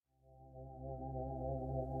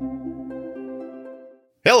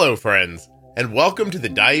Hello, friends, and welcome to the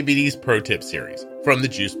Diabetes Pro Tip series from the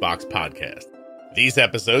Juicebox Podcast. These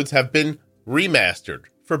episodes have been remastered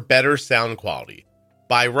for better sound quality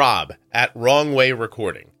by Rob at Wrong Way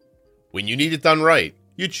Recording. When you need it done right,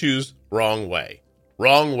 you choose Wrong Way.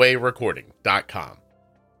 WrongWayRecording.com.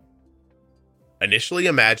 Initially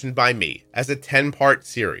imagined by me as a 10-part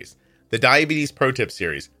series, the Diabetes Pro Tip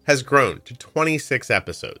series has grown to 26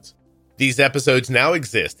 episodes. These episodes now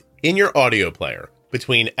exist in your audio player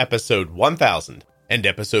between episode 1000 and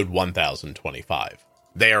episode 1025.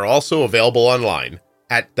 They are also available online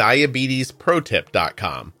at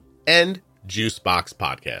diabetesprotip.com and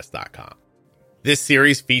juiceboxpodcast.com. This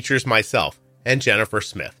series features myself and Jennifer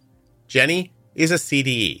Smith. Jenny is a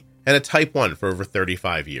CDE and a Type 1 for over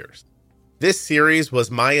 35 years. This series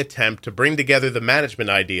was my attempt to bring together the management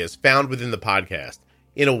ideas found within the podcast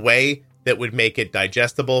in a way that would make it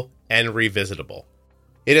digestible and revisitable.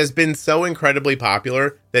 It has been so incredibly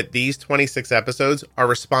popular that these 26 episodes are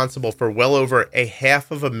responsible for well over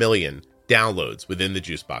 500,000 downloads within the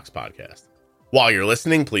Juicebox Podcast. While you're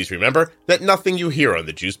listening, please remember that nothing you hear on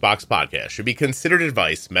the Juicebox Podcast should be considered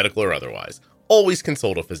advice, medical or otherwise. Always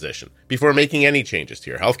consult a physician before making any changes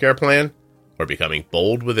to your healthcare plan or becoming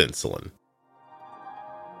bold with insulin.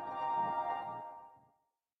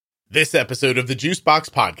 This episode of the Juicebox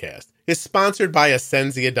Podcast is sponsored by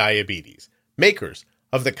Ascensia Diabetes, makers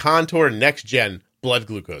of the Contour Next Gen blood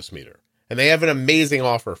glucose meter. And they have an amazing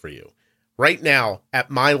offer for you. Right now, at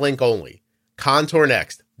my link only,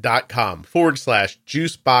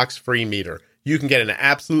 contournext.com/juicebox free meter, you can get an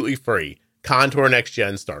absolutely free Contour Next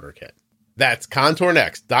Gen starter kit. That's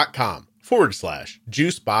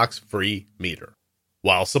contournext.com/juicebox free meter.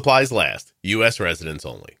 While supplies last, U.S. residents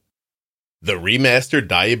only. The remastered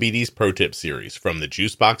Diabetes Pro Tip series from the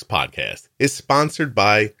Juicebox Podcast is sponsored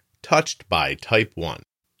by Touched by Type 1.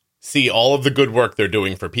 See all of the good work they're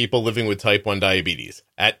doing for people living with Type 1 diabetes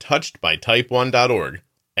at touchedbytype1.org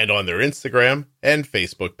and on their Instagram and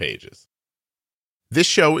Facebook pages. This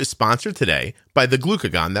show is sponsored today by the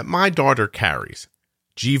glucagon that my daughter carries,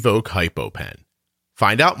 Gvoke HypoPen.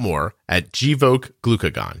 Find out more at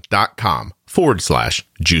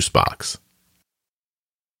gvokeglucagon.com/juicebox.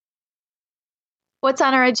 What's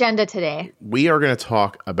on our agenda today? We are going to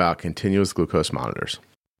talk about continuous glucose monitors.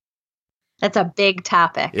 That's a big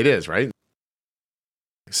topic. It is, right?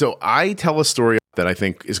 So I tell a story that I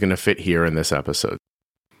think is going to fit here in this episode.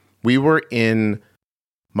 We were in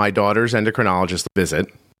my daughter's endocrinologist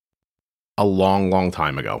visit a long, long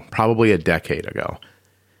time ago, probably a decade ago.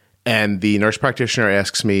 And the nurse practitioner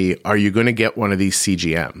asks me, are you going to get one of these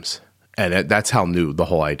CGMs? And that's how new the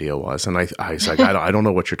whole idea was. And I was like, I don't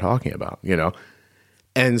know what you're talking about, you know?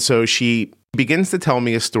 And so she begins to tell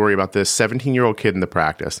me a story about this 17-year-old kid in the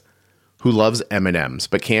practice who loves M&Ms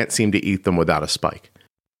but can't seem to eat them without a spike.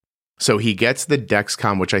 So he gets the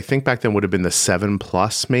Dexcom, which I think back then would have been the 7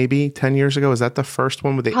 Plus, maybe 10 years ago. Is that the first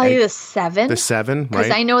one with the Probably the 7? The 7, right?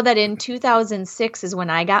 Because I know that in 2006 is when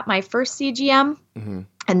I got my first CGM,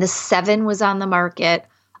 and the 7 was on the market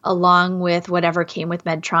along with whatever came with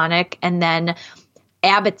Medtronic, and then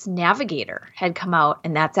Abbott's Navigator had come out,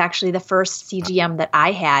 and that's actually the first CGM that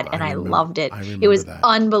I had, and I loved it. It was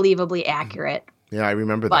unbelievably accurate. Yeah, I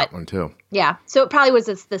remember that one too. Yeah, so it probably was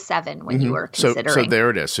the 7 when you were considering. So there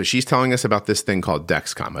it is. So she's telling us about this thing called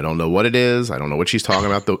Dexcom. I don't know what it is. I don't know what she's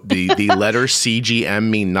talking about. The letters CGM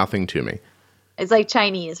mean nothing to me. It's like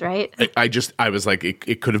Chinese, right? I was like,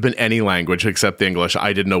 it could have been any language except English.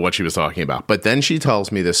 I didn't know what she was talking about. But then she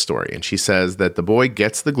tells me this story, and she says that the boy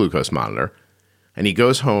gets the glucose monitor, and he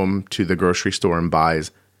goes home to the grocery store and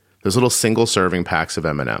buys those little single-serving packs of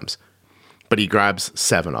M&Ms. But he grabs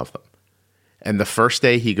 7 of them. And the first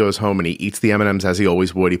day he goes home and he eats the M&Ms as he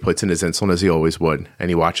always would. He puts in his insulin as he always would.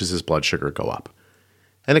 And he watches his blood sugar go up.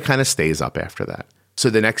 And it kind of stays up after that.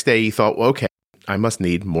 So the next day he thought, well, okay, I must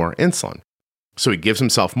need more insulin. So he gives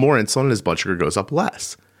himself more insulin and his blood sugar goes up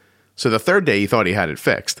less. So the third day he thought he had it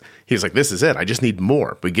fixed. He's like, this is it. I just need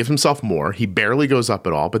more. But he gives himself more. He barely goes up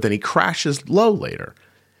at all. But then he crashes low later.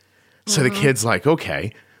 So the kid's like,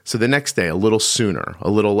 okay. So the next day, a little sooner, a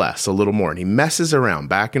little less, a little more. And he messes around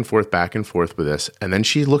back and forth with this. And then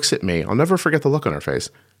she looks at me. I'll never forget the look on her face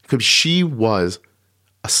because she was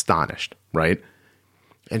astonished, right?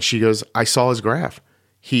 And she goes, I saw his graph.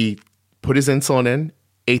 He put his insulin in,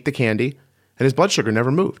 ate the candy, and his blood sugar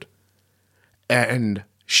never moved. And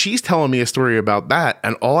she's telling me a story about that.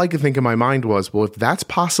 And all I could think in my mind was, well, if that's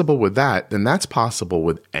possible with that, then that's possible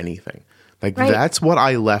with anything. Like, right. That's what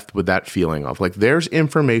I left with that feeling of. Like, there's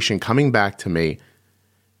information coming back to me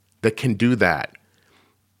that can do that.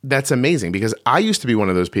 That's amazing because I used to be one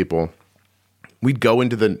of those people we'd go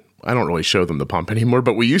into I don't really show them the pump anymore,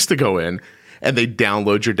 but we used to go in and they'd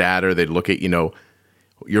download your data, or they'd look at,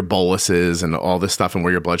 your boluses and all this stuff and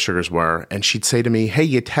where your blood sugars were. And she'd say to me, hey,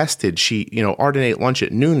 you tested, Arden ate lunch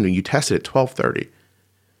at noon and you tested at 12:30.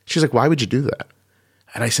 She's like, why would you do that?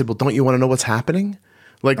 And I said, well, don't you want to know what's happening?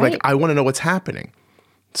 Like I want to know what's happening.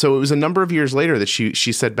 So it was a number of years later that she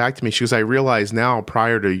said back to me, she goes, I realize now,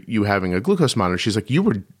 prior to you having a glucose monitor, she's like, you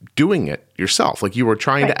were doing it yourself. Like you were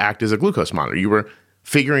trying to act as a glucose monitor. You were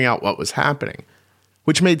figuring out what was happening,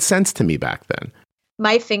 which made sense to me back then.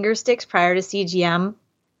 My finger sticks prior to CGM,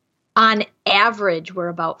 on average, were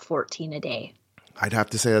about 14 a day. I'd have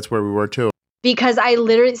to say that's where we were too. Because I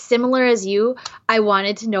literally, similar as you, I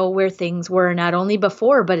wanted to know where things were, not only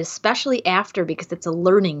before, but especially after, because it's a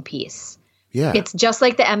learning piece. Yeah. It's just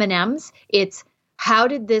like the M&Ms. It's how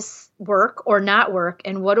did this work or not work,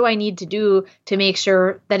 and what do I need to do to make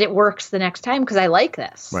sure that it works the next time, because I like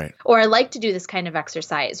this. Right. Or I like to do this kind of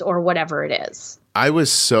exercise or whatever it is. I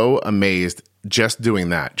was so amazed just doing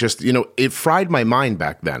that. Just, it fried my mind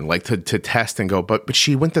back then, like to test and go, but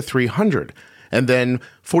she went to 300. And then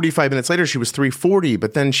 45 minutes later, she was 340,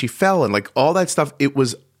 but then she fell, and like all that stuff. It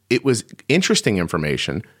was interesting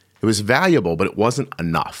information. It was valuable, but it wasn't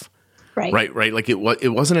enough. Right. Like it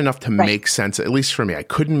wasn't enough to make sense, at least for me. I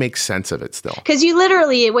couldn't make sense of it still. Because you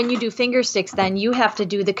literally, when you do finger sticks, then you have to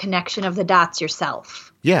do the connection of the dots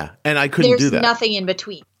yourself. Yeah, and I couldn't do that. There's nothing in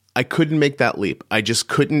between. I couldn't make that leap. I just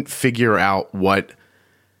couldn't figure out what,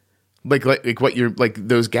 like what you're, like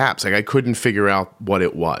those gaps. Like I couldn't figure out what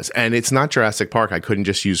it was. And it's not Jurassic Park. I couldn't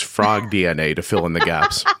just use frog DNA to fill in the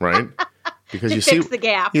gaps, right? Because you see the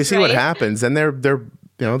gaps, you see what happens, and they're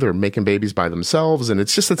making babies by themselves, and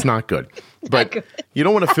it's not good. But you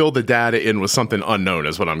don't want to fill the data in with something unknown,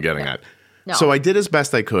 is what I'm getting at. No. So I did as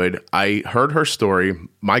best I could. I heard her story.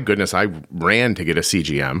 My goodness, I ran to get a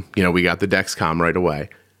CGM. We got the Dexcom right away.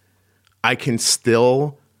 I can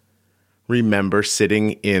still remember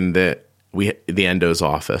sitting in the endo's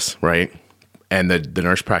office, right? And the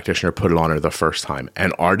nurse practitioner put it on her the first time,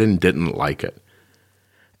 and Arden didn't like it.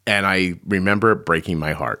 And I remember it breaking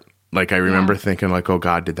my heart. Like I remember thinking like, oh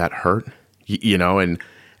God, did that hurt?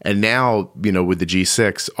 And now, with the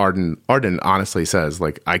G6, Arden honestly says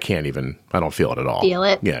like, I don't feel it at all. Feel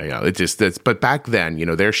it? Yeah. But back then,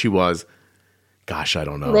 there she was, gosh, I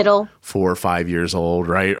don't know. Little. 4 or 5 years old,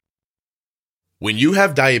 right? When you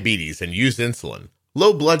have diabetes and use insulin,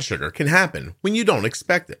 low blood sugar can happen when you don't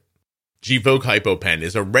expect it. Gvoke HypoPen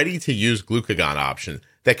is a ready-to-use glucagon option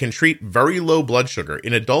that can treat very low blood sugar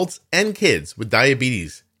in adults and kids with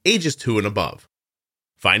diabetes ages 2 and above.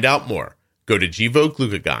 Find out more. Go to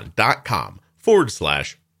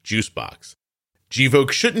gvokeglucagon.com/juicebox.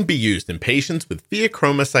 Gvoke shouldn't be used in patients with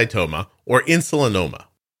pheochromocytoma or insulinoma.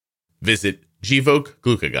 Visit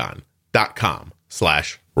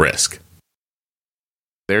gvokeglucagon.com/risk.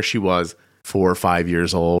 There she was, 4 or 5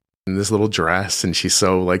 years old, in this little dress, and she's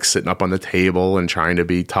so like sitting up on the table and trying to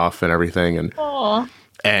be tough and everything,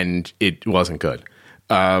 and it wasn't good.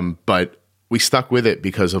 But we stuck with it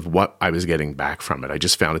because of what I was getting back from it. I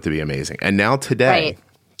just found it to be amazing. And now today,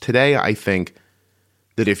 I think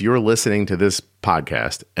that if you're listening to this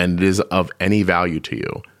podcast and it is of any value to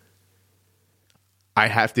you, I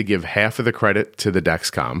have to give half of the credit to the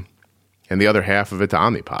Dexcom and the other half of it to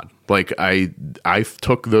Omnipod. Like I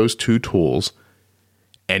took those two tools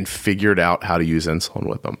and figured out how to use insulin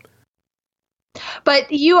with them.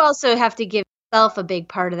 But you also have to give yourself a big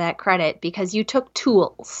part of that credit, because you took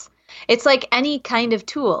tools. It's like any kind of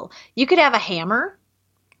tool. You could have a hammer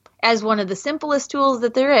as one of the simplest tools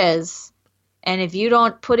that there is, and if you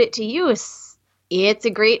don't put it to use, it's a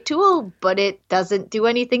great tool, but it doesn't do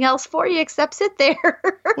anything else for you except sit there.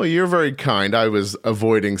 Well, you're very kind. I was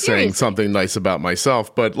avoiding saying something nice about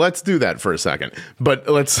myself, but let's do that for a second. But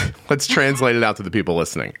let's translate it out to the people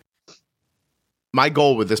listening. My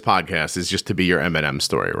goal with this podcast is just to be your M&M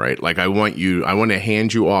story, right? Like I want to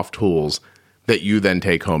hand you off tools that you then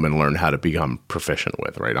take home and learn how to become proficient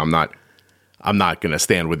with, right? I'm not going to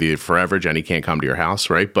stand with you forever. Jenny can't come to your house,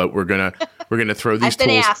 right? But we're gonna throw these tools. I've been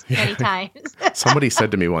asked many times. Somebody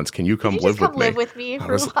said to me once, "Can you come live with me?" Live with me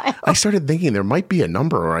for a while. I started thinking there might be a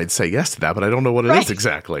number where I'd say yes to that, but I don't know what it is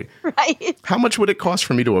exactly. Right. How much would it cost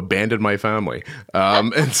for me to abandon my family?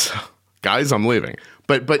 And so, guys, I'm leaving.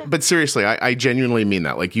 But seriously, I genuinely mean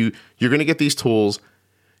that. Like you're going to get these tools.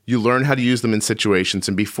 You learn how to use them in situations,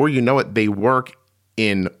 and before you know it, they work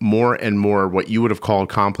in more and more what you would have called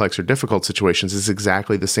complex or difficult situations. Is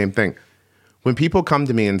exactly the same thing. When people come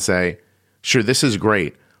to me and say, sure, this is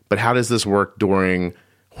great, but how does this work during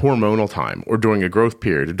hormonal time or during a growth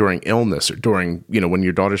period or during illness or during, when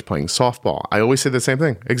your daughter's playing softball? I always say the same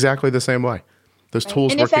thing, exactly the same way. Those Right.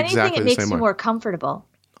 tools And work if anything, exactly it the makes same you way. more comfortable,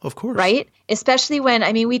 Of course. right? Especially when,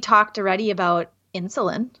 I mean, we talked already about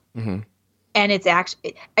insulin. Mm-hmm. And it's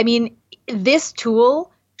actually, I mean, this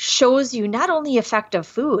tool shows you not only effective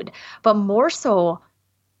food, but more so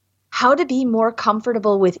how to be more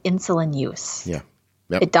comfortable with insulin use. Yeah.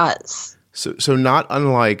 Yep. It does. So not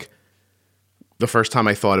unlike the first time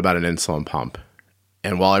I thought about an insulin pump,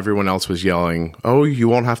 and while everyone else was yelling, "Oh, you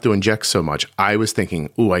won't have to inject so much," I was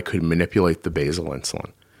thinking, "Ooh, I could manipulate the basal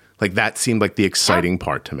insulin." Like that seemed like the exciting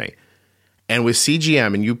part to me. And with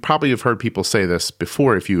CGM, and you probably have heard people say this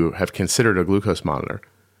before if you have considered a glucose monitor,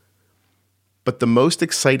 but the most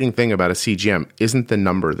exciting thing about a CGM isn't the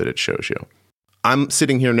number that it shows you. I'm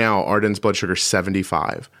sitting here now, Arden's blood sugar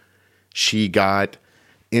 75. She got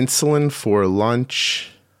insulin for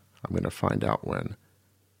lunch. I'm going to find out when.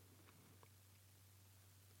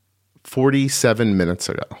 47 minutes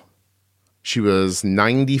ago. She was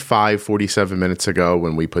 95, 47 minutes ago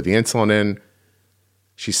when we put the insulin in.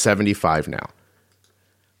 She's 75 now.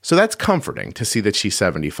 So that's comforting to see that she's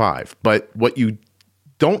 75. But what you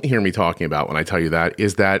don't hear me talking about when I tell you that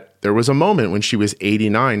is that there was a moment when she was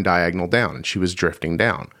 89 diagonal down and she was drifting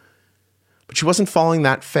down. But she wasn't falling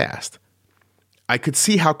that fast. I could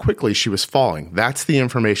see how quickly she was falling. That's the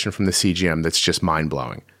information from the CGM that's just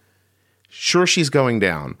mind-blowing. Sure, she's going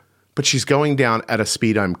down, but she's going down at a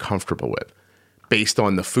speed I'm comfortable with based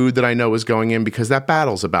on the food that I know is going in, because that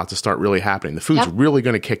battle's about to start really happening. The food's really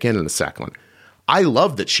going to kick in a second. I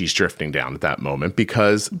love that she's drifting down at that moment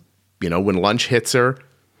because, you know, when lunch hits her,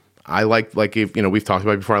 I like if, you know, we've talked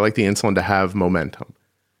about it before, I like the insulin to have momentum.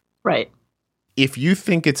 Right. If you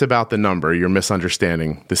think it's about the number, you're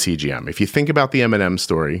misunderstanding the CGM. If you think about the M&M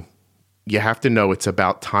story, you have to know it's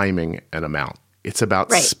about timing and amount. It's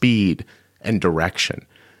about speed and direction,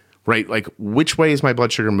 right? Like, which way is my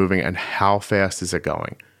blood sugar moving and how fast is it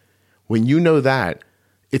going? When you know that,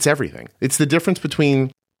 it's everything. It's the difference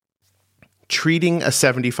between treating a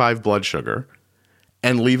 75 blood sugar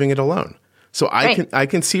and leaving it alone. So I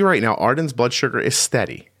can see right now Arden's blood sugar is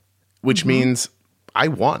steady, which means I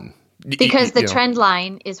won. Because the trend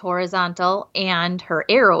line is horizontal and her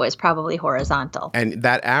arrow is probably horizontal. And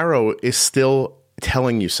that arrow is still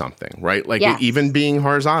telling you something, right? Like even being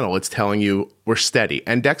horizontal, it's telling you we're steady.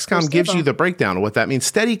 And Dexcom gives you the breakdown of what that means.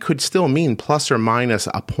 Steady could still mean plus or minus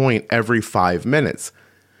a point every 5 minutes.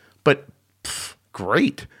 But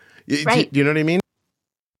great. Right. Do you know what I mean?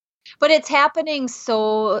 But it's happening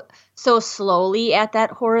so slowly at that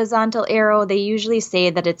horizontal arrow. They usually say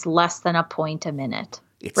that it's less than a point a minute.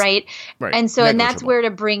 Right. And so, and that's where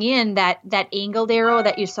to bring in that angled arrow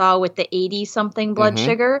that you saw with the 80 something blood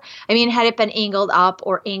sugar. I mean, had it been angled up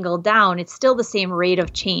or angled down, it's still the same rate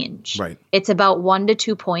of change. Right. It's about 1 to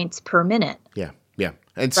 2 points per minute. Yeah. Yeah.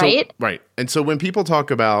 And so, right. And so when people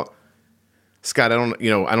talk about, Scott, I don't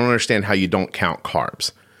understand how you don't count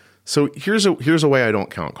carbs. So here's a way I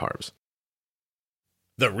don't count carbs.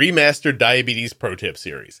 The Remastered Diabetes Pro Tip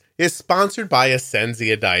Series is sponsored by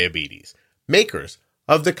Ascensia Diabetes, makers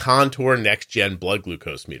of the Contour Next Gen Blood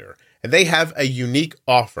Glucose Meter, and they have a unique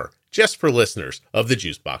offer just for listeners of the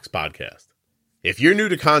Juicebox podcast. If you're new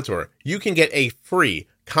to Contour, you can get a free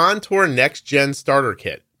Contour Next Gen starter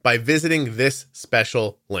kit by visiting this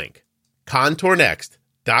special link,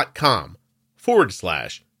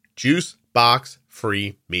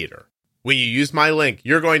 contournext.com/juiceboxfree-meter. When you use my link,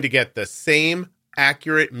 you're going to get the same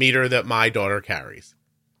accurate meter that my daughter carries.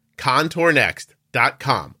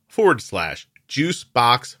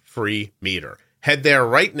 contournext.com/juiceboxfree-meter. Head there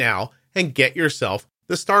right now and get yourself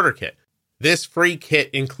the starter kit. This free kit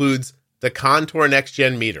includes the Contour Next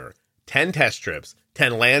Gen meter, 10 test strips,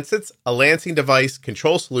 10 lancets, a lancing device,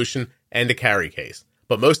 control solution, and a carry case.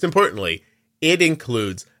 But most importantly, it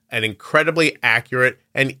includes an incredibly accurate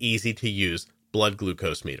and easy to use blood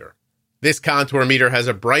glucose meter. This Contour meter has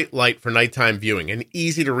a bright light for nighttime viewing, an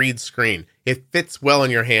easy to read screen. It fits well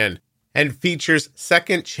in your hand and features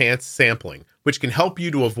second chance sampling, which can help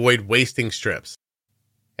you to avoid wasting strips.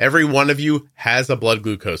 Every one of you has a blood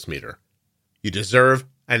glucose meter. You deserve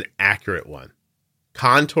an accurate one.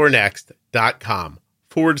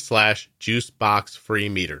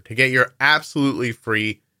 contournext.com/juiceboxfree-meter to get your absolutely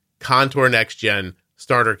free Contour Next Gen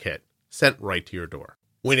starter kit sent right to your door.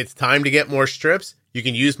 When it's time to get more strips, you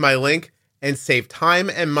can use my link and save time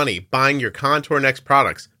and money buying your Contour Next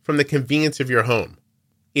products from the convenience of your home.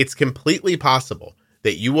 It's completely possible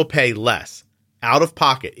that you will pay less out of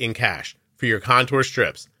pocket in cash for your Contour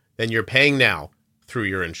strips than you're paying now through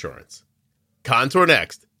your insurance.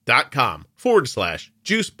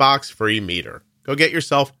 contournext.com/juiceboxfree-meter. Go get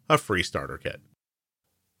yourself a free starter kit.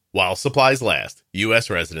 While supplies last, U.S.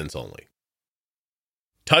 residents only.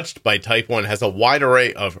 Touched by Type 1 has a wide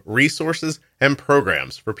array of resources and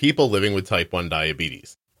programs for people living with type 1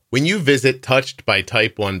 diabetes. When you visit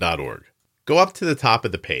touchedbytype1.org, go up to the top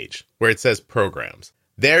of the page where it says Programs.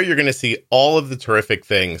 There you're going to see all of the terrific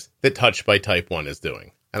things that Touched by Type 1 is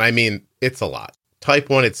doing. And I mean, it's a lot. Type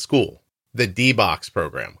 1 at school, the D-Box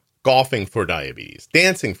program, Golfing for Diabetes,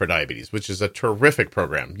 Dancing for Diabetes, which is a terrific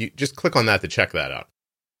program. You just click on that to check that out.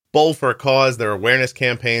 Bowl for a Cause, their awareness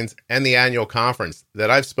campaigns, and the annual conference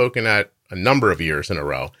that I've spoken at a number of years in a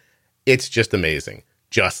row. It's just amazing,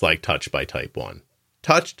 just like Touched by Type 1.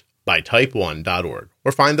 Touchedbytype1.org,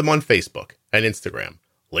 or find them on Facebook and Instagram.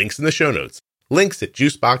 Links in the show notes. Links at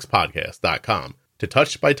juiceboxpodcast.com to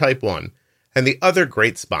Touched by Type 1 and the other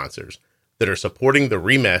great sponsors that are supporting the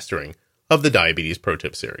remastering of the Diabetes Pro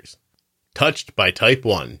Tip series.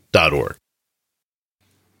 Touchedbytype1.org.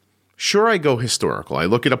 Sure, I go historical. I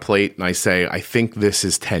look at a plate and I say, I think this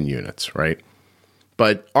is 10 units, right?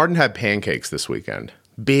 But Arden had pancakes this weekend.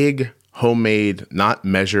 Big, homemade, not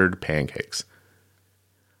measured pancakes.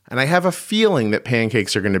 And I have a feeling that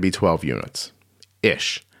pancakes are going to be 12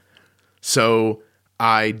 units-ish. So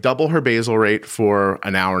I double her basal rate for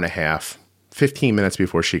an hour and a half, 15 minutes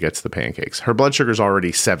before she gets the pancakes. Her blood sugar's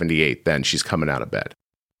already 78 then. She's coming out of bed.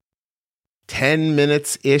 10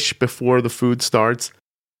 minutes-ish before the food starts,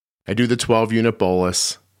 I do the 12-unit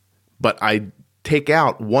bolus, but I take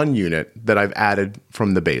out 1 unit that I've added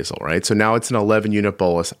from the basal, right? So now it's an 11-unit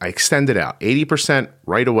bolus. I extend it out, 80%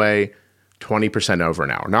 right away, 20% over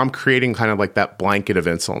an hour. Now I'm creating kind of like that blanket of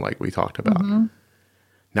insulin like we talked about. Mm-hmm.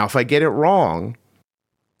 Now, if I get it wrong,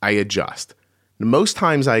 I adjust. Most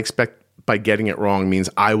times I expect by getting it wrong means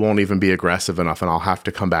I won't even be aggressive enough and I'll have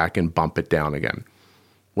to come back and bump it down again.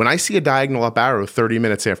 When I see a diagonal up arrow 30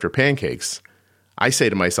 minutes after pancakes, I say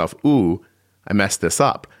to myself, ooh, I messed this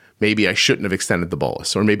up. Maybe I shouldn't have extended the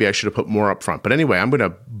bolus, or maybe I should have put more up front. But anyway, I'm going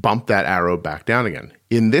to bump that arrow back down again.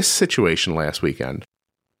 In this situation last weekend,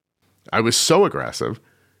 I was so aggressive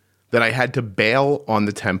that I had to bail on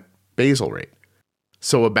the temp basal rate.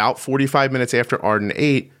 So about 45 minutes after Arden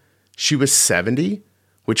ate, she was 70,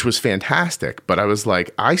 which was fantastic. But I was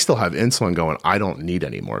like, I still have insulin going. I don't need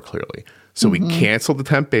any more, clearly. So we canceled the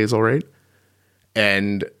temp basal rate,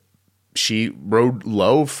 and she rode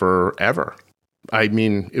low forever. I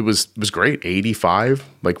mean, it was great. 85,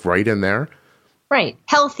 like right in there. Right.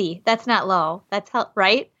 Healthy. That's not low. That's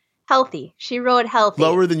right? Healthy. She rode healthy.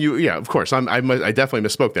 Lower than you. Yeah, of course. I definitely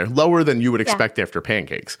misspoke there. Lower than you would expect after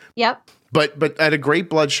pancakes. Yep. But at a great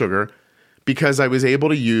blood sugar, because I was able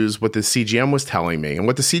to use what the CGM was telling me. And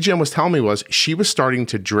what the CGM was telling me was she was starting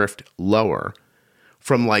to drift lower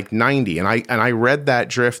from like 90. And I read that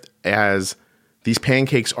drift as these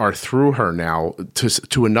pancakes are through her now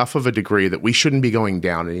to enough of a degree that we shouldn't be going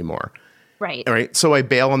down anymore. Right. All right. So I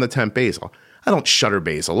bail on the temp basal. I don't shut her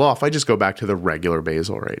basal off. I just go back to the regular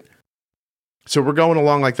basal rate. So we're going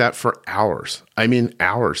along like that for hours. I mean,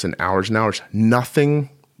 hours and hours and hours. Nothing.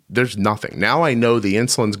 There's nothing. Now I know the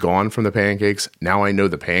insulin's gone from the pancakes. Now I know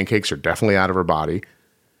the pancakes are definitely out of her body.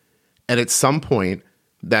 And at some point,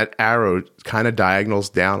 that arrow kind of diagonals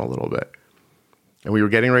down a little bit. And we were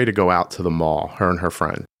getting ready to go out to the mall, her and her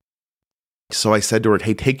friend. So I said to her,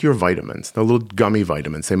 hey, take your vitamins, the little gummy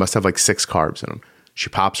vitamins. They must have like 6 carbs in them. She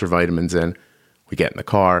pops her vitamins in. We get in the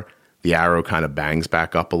car. The arrow kind of bangs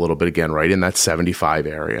back up a little bit again, right in that 75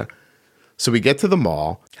 area. So we get to the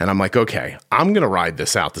mall, and I'm like, okay, I'm going to ride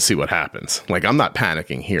this out to see what happens. Like, I'm not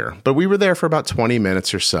panicking here. But we were there for about 20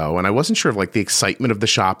 minutes or so, and I wasn't sure if like the excitement of the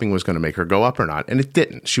shopping was going to make her go up or not. And it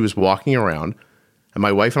didn't. She was walking around, and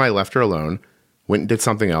my wife and I left her alone, went and did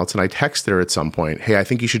something else, and I texted her at some point, hey, I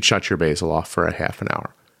think you should shut your basal off for a half an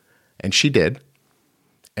hour. And she did.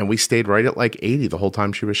 And we stayed right at like 80 the whole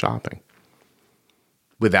time she was shopping.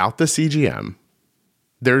 Without the CGM,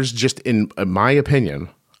 there's just, in my opinion,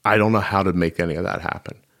 I don't know how to make any of that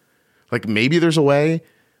happen. Like, maybe there's a way,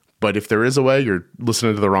 but if there is a way, you're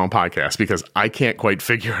listening to the wrong podcast, because I can't quite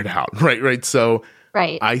figure it out. Right. So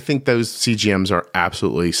I think those CGMs are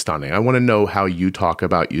absolutely stunning. I want to know how you talk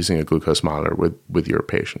about using a glucose monitor with your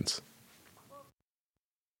patients.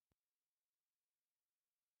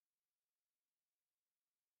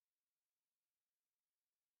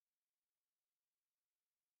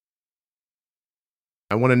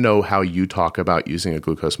 I want to know how you talk about using a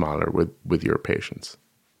glucose monitor with your patients.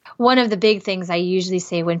 One of the big things I usually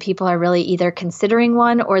say when people are really either considering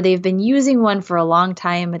one or they've been using one for a long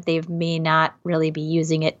time, but they may not really be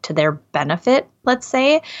using it to their benefit, let's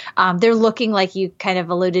say. They're looking, like you kind of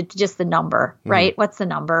alluded to, just the number, right? What's the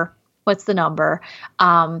number? What's the number?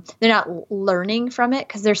 They're not learning from it,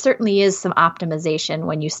 because there certainly is some optimization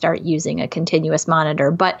when you start using a continuous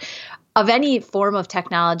monitor. But of any form of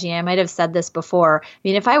technology, I might have said this before. I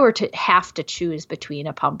mean, if I were to have to choose between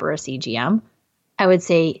a pump or a CGM, I would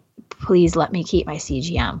say, please let me keep my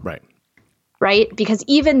CGM. Right. Right? Because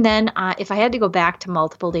even then, if I had to go back to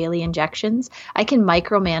multiple daily injections, I can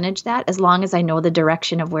micromanage that as long as I know the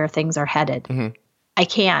direction of where things are headed. Mm-hmm. I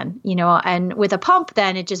can, and with a pump,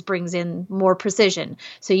 then it just brings in more precision.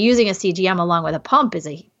 So using a CGM along with a pump is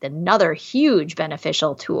another huge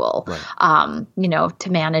beneficial tool, right. To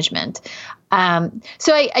management.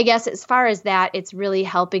 So I guess as far as that, it's really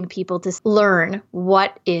helping people to learn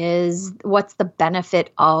what's the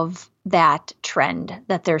benefit of that trend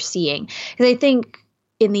that they're seeing. Because I think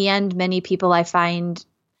in the end, many people I find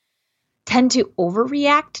tend to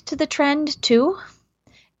overreact to the trend too.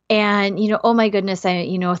 And, oh my goodness,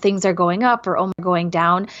 things are going up or going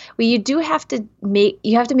down. Well, you have to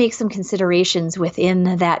make some considerations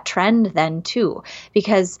within that trend then too,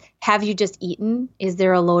 because have you just eaten? Is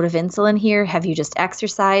there a load of insulin here? Have you just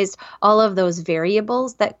exercised? All of those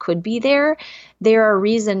variables that could be there are a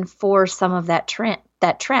reason for some of that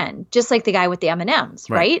trend, just like the guy with the M&Ms,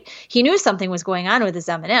 right? He knew something was going on with his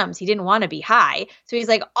M&Ms. He didn't want to be high. So he's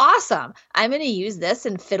like, awesome, I'm going to use this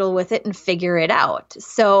and fiddle with it and figure it out.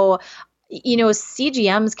 So,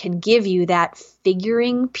 CGMs can give you that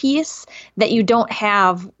figuring piece that you don't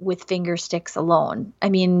have with finger sticks alone. I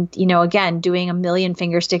mean, again, doing 1 million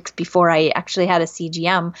finger sticks before I actually had a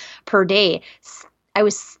CGM per day, I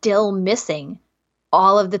was still missing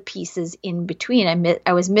all of the pieces in between.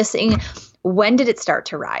 I was missing, when did it start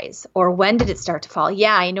to rise or when did it start to fall?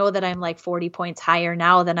 Yeah, I know that I'm like 40 points higher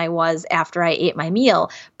now than I was after I ate my meal,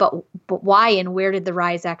 but why and where did the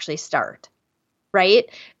rise actually start? Right?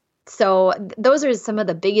 So those are some of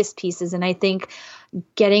the biggest pieces. And I think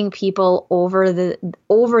getting people over the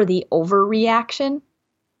overreaction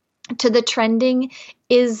to the trending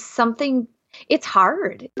is something. It's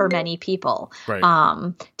hard for many people,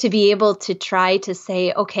 right. To be able to try to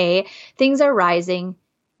say, okay, things are rising.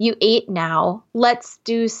 You ate now. Let's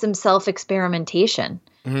do some self-experimentation.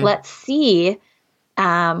 Mm-hmm. Let's see,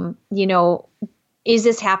 is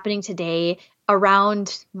this happening today?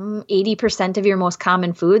 Around 80% of your most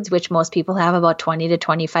common foods, which most people have about 20 to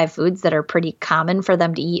 25 foods that are pretty common for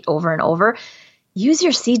them to eat over and over. Use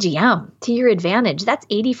your CGM to your advantage. That's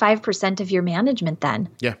 85% of your management then.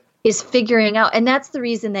 Yeah. Is figuring out. And that's the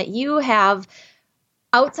reason that you have,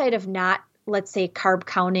 outside of not, let's say, carb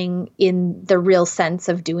counting in the real sense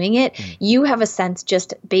of doing it, you have a sense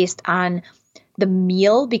just based on the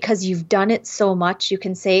meal, because you've done it so much, you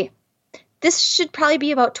can say, this should probably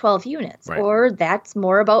be about 12 units, right. Or that's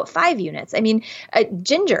more about 5 units. I mean,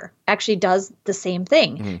 Ginger actually does the same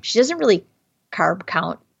thing. Mm-hmm. She doesn't really carb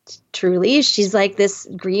count truly. She's like, this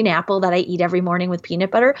green apple that I eat every morning with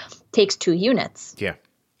peanut butter takes 2 units. Yeah.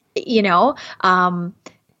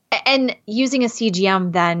 And using a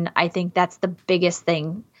CGM, then I think that's the biggest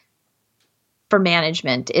thing for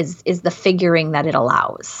management is the figuring that it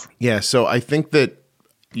allows. Yeah. So I think that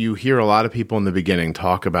you hear a lot of people in the beginning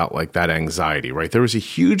talk about like that anxiety, right? There was a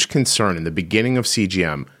huge concern in the beginning of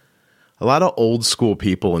CGM. A lot of old school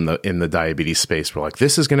people in the diabetes space were like,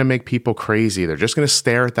 this is going to make people crazy. They're just going to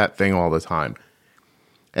stare at that thing all the time.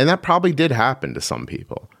 And that probably did happen to some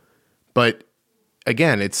people. But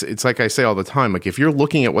again, it's like I say all the time, like if you're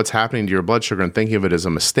looking at what's happening to your blood sugar and thinking of it as a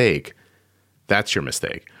mistake, that's your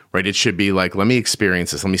mistake, right? It should be like, let me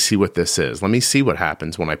experience this. Let me see what this is. Let me see what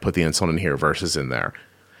happens when I put the insulin in here versus in there.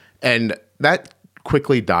 And that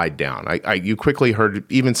quickly died down. You quickly heard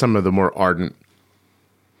even some of the more ardent,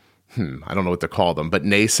 I don't know what to call them, but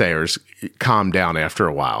naysayers calmed down after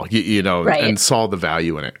a while, right. And saw the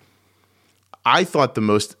value in it. I thought the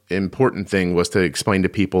most important thing was to explain to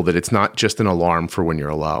people that it's not just an alarm for when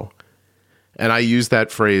you're low. And I use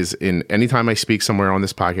that phrase anytime I speak somewhere on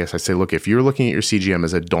this podcast. I say, look, if you're looking at your CGM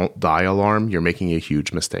as a don't die alarm, you're making a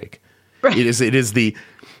huge mistake. Right. It is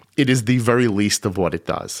the very least of what it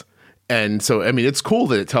does. And so, I mean, it's cool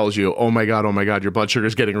that it tells you, oh my God, your blood sugar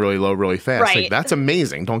is getting really low really fast. Right. Like, that's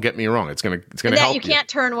amazing. Don't get me wrong. It's gonna help you. You can't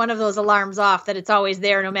turn one of those alarms off, that it's always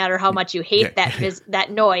there no matter how much you hate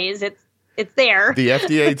that noise. It's there. The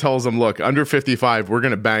FDA tells them, look, under 55, we're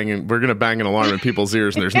gonna bang an alarm in people's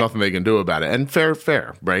ears, and there's nothing they can do about it. And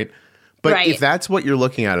fair, right? But if that's what you're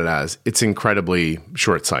looking at it as, it's incredibly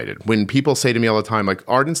short-sighted. When people say to me all the time, like,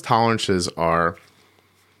 Arden's tolerances are,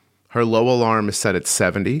 her low alarm is set at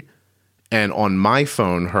 70, and on my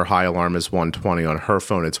phone, her high alarm is 120. On her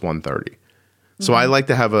phone, it's 130. So I like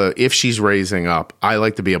to have if she's raising up, I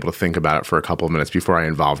like to be able to think about it for a couple of minutes before I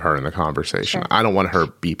involve her in the conversation. Sure. I don't want her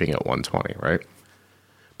beeping at 120, right?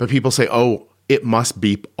 But people say, oh, it must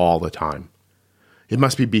beep all the time. it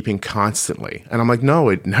must be beeping constantly. And I'm like, no,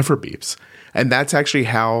 it never beeps. And that's actually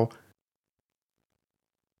how...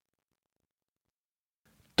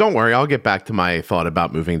 Don't worry, I'll get back to my thought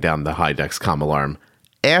about moving down the high Dexcom alarm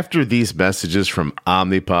after these messages from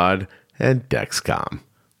Omnipod and Dexcom.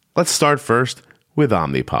 Let's start first with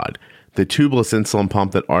Omnipod, the tubeless insulin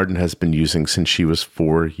pump that Arden has been using since she was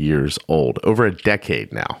 4 years old, over a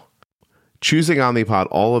decade now. Choosing Omnipod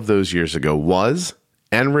all of those years ago was,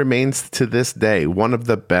 and remains to this day, one of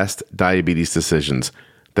the best diabetes decisions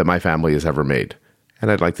that my family has ever made.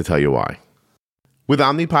 And I'd like to tell you why. With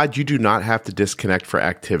Omnipod, you do not have to disconnect for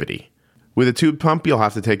activity. With a tube pump, you'll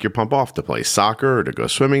have to take your pump off to play soccer or to go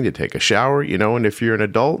swimming, to take a shower, and if you're an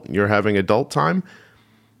adult, you're having adult time,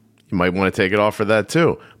 you might want to take it off for that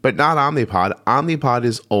too. But not Omnipod. Omnipod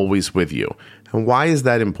is always with you. And why is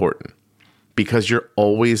that important? Because you're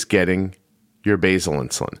always getting your basal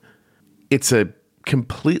insulin. It's a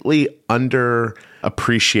completely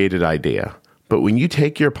underappreciated idea. But when you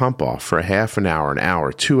take your pump off for a half an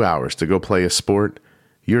hour, 2 hours to go play a sport,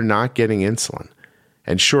 you're not getting insulin.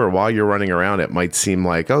 And sure, while you're running around, it might seem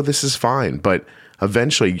like, oh, this is fine. But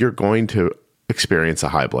eventually you're going to experience a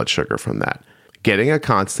high blood sugar from that. Getting a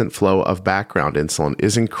constant flow of background insulin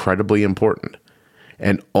is incredibly important.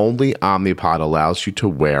 And only Omnipod allows you to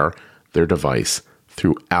wear their device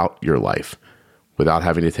throughout your life without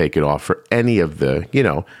having to take it off for any of the,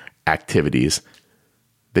 activities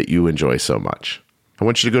that you enjoy so much. I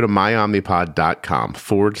want you to go to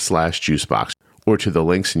myomnipod.com/juicebox or to the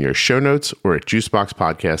links in your show notes or at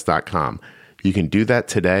juiceboxpodcast.com. You can do that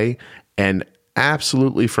today and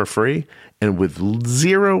absolutely for free and with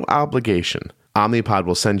zero obligation. Omnipod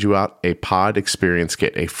will send you out a pod experience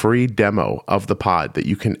kit, a free demo of the pod that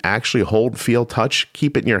you can actually hold, feel, touch,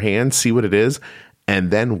 keep it in your hand, see what it is,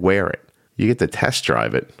 and then wear it. You get to test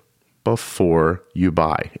drive it before you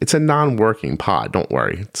buy. It's a non-working pod. Don't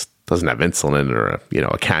worry. It doesn't have insulin in it or a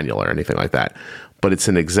cannula or anything like that, but it's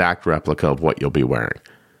an exact replica of what you'll be wearing.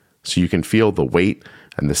 So you can feel the weight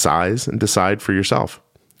and the size and decide for yourself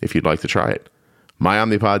if you'd like to try it.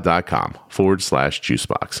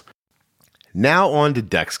 myomnipod.com/juicebox. Now on to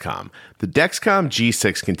Dexcom. The Dexcom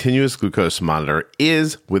G6 continuous glucose monitor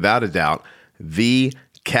is, without a doubt, the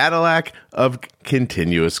Cadillac of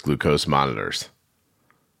continuous glucose monitors.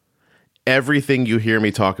 Everything you hear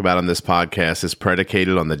me talk about on this podcast is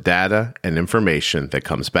predicated on the data and information that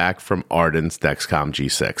comes back from Arden's Dexcom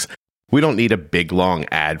G6. We don't need a big, long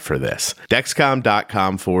ad for this.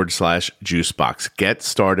 Dexcom.com/juicebox. Get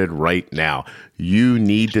started right now. You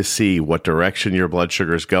need to see what direction your blood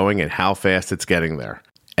sugar is going and how fast it's getting there.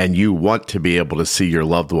 And you want to be able to see your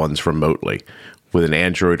loved ones remotely with an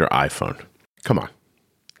Android or iPhone. Come on.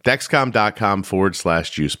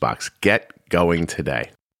 Dexcom.com/juicebox. Get going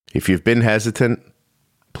today. If you've been hesitant,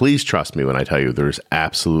 please trust me when I tell you there's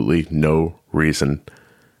absolutely no reason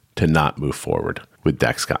to not move forward with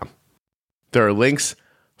Dexcom. There are links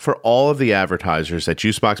for all of the advertisers at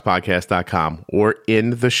juiceboxpodcast.com or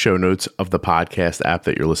in the show notes of the podcast app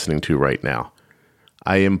that you're listening to right now.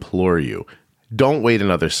 I implore you, don't wait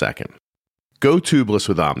another second. Go tubeless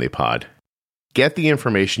with Omnipod. Get the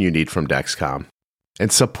information you need from Dexcom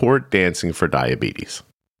and support Dancing for Diabetes.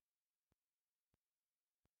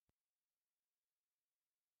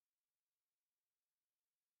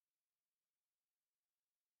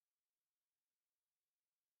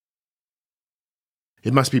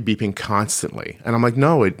 It must be beeping constantly. And I'm like,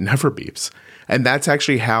 no, it never beeps. And that's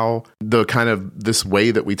actually how the kind of this way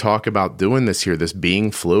that we talk about doing this here, this being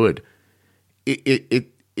fluid, it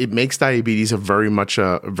makes diabetes a very much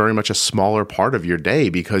a smaller part of your day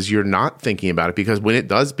because you're not thinking about it. Because when it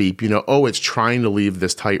does beep, it's trying to leave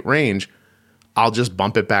this tight range. I'll just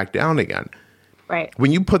bump it back down again. Right.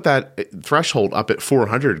 When you put that threshold up at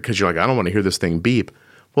 400 because you're like, I don't want to hear this thing beep.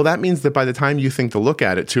 Well, that means that by the time you think to look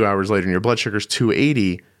at it 2 hours later and your blood sugar's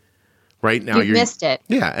 280, right now you've missed it.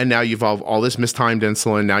 Yeah, and now you've all this mistimed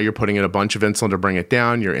insulin. Now you're putting in a bunch of insulin to bring it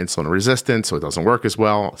down. You're insulin resistant, so it doesn't work as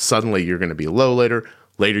well. Suddenly you're going to be low later.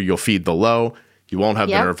 Later you'll feed the low. You won't have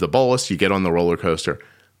the nerve to bolus. You get on the roller coaster.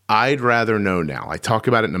 I'd rather know now. I talk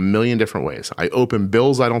about it in a million different ways. I open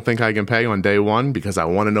bills I don't think I can pay on day one because I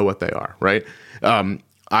want to know what they are, right?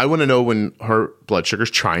 I want to know when her blood sugar's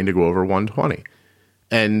trying to go over 120.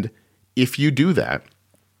 And if you do that,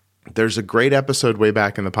 there's a great episode way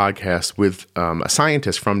back in the podcast with a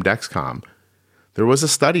scientist from Dexcom. There was a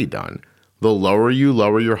study done. The lower you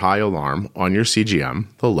lower your high alarm on your CGM,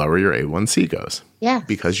 the lower your A1C goes. Yeah.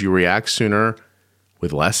 Because you react sooner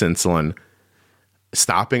with less insulin,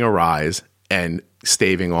 stopping a rise and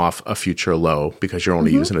staving off a future low because you're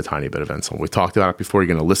only using a tiny bit of insulin. We've talked about it before. You're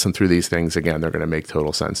going to listen through these things again. They're going to make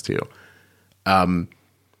total sense to you. I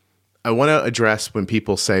want to address when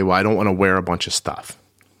people say, well, I don't want to wear a bunch of stuff.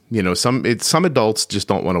 You know, some adults just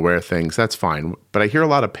don't want to wear things. That's fine. But I hear a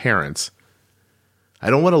lot of parents, I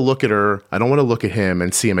don't want to look at her. I don't want to look at him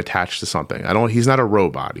and see him attached to something. He's not a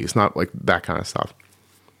robot. He's not like that kind of stuff.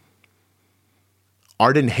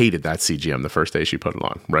 Arden hated that CGM the first day she put it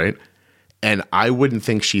on, right? And I wouldn't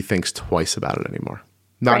think she thinks twice about it anymore.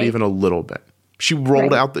 Not even a little bit. She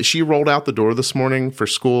rolled out the door this morning for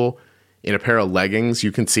school in a pair of leggings.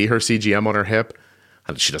 You can see her CGM on her hip.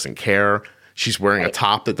 She doesn't care. She's wearing a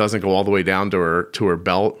top that doesn't go all the way down to her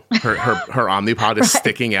belt. Her Omnipod is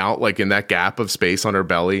sticking out like in that gap of space on her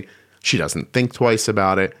belly. She doesn't think twice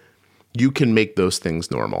about it. You can make those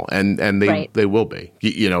things normal, and they will be,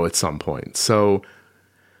 you know, at some point. So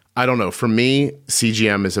I don't know. For me,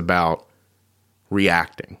 CGM is about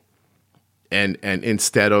reacting, and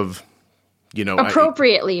instead of, you know,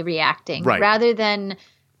 appropriately reacting, rather than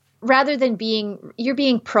being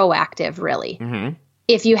proactive, really. Mm-hmm.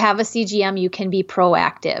 If you have a CGM, you can be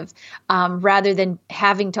proactive, rather than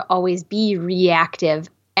having to always be reactive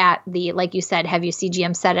at like you said, have your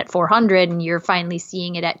CGM set at 400 and you're finally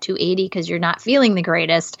seeing it at 280 because you're not feeling the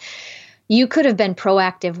greatest. You could have been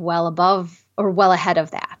proactive well above or well ahead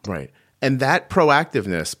of that. Right. And that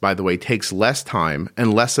proactiveness, by the way, takes less time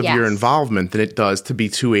and less of your involvement than it does to be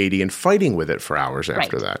 280 and fighting with it for hours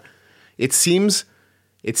after that. It seems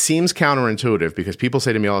counterintuitive because people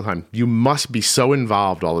say to me all the time, you must be so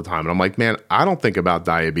involved all the time. And I'm like, man, I don't think about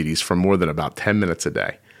diabetes for more than about 10 minutes a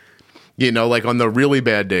day. You know, like on the really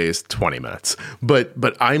bad days, 20 minutes. But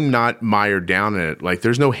I'm not mired down in it. Like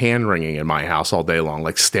there's no hand wringing in my house all day long,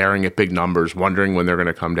 like staring at big numbers, wondering when they're going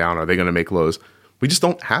to come down. Are they going to make lows? We just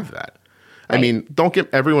don't have that. Right. I mean,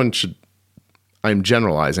 I'm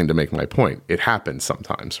generalizing to make my point. It happens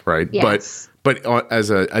sometimes, right? Yes. But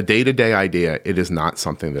as a day-to-day idea, it is not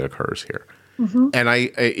something that occurs here. Mm-hmm. And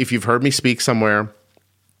if you've heard me speak somewhere,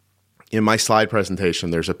 in my slide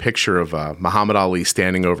presentation, there's a picture of Muhammad Ali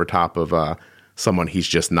standing over top of someone he's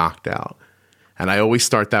just knocked out. And I always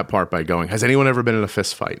start that part by going, has anyone ever been in a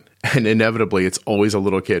fist fight? And inevitably, it's always a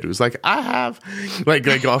little kid who's like, I have, like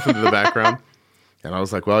off into the background. And I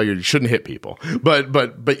was like, well, you shouldn't hit people.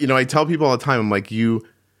 But you know, I tell people all the time, I'm like, you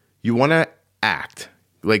want to act.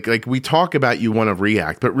 Like we talk about you want to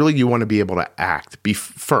react, but really you want to be able to act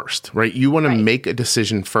first, right? You want to make a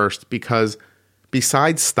decision first because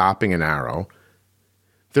besides stopping an arrow,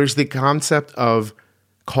 there's the concept of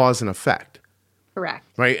cause and effect. Correct.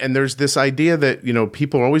 Right? And there's this idea that, you know,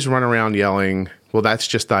 people always run around yelling, well, that's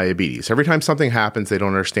just diabetes. Every time something happens, they don't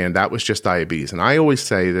understand that was just diabetes. And I always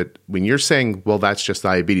say that when you're saying, well, that's just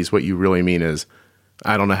diabetes, what you really mean is,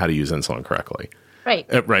 I don't know how to use insulin correctly. Right.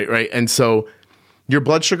 Right. And so your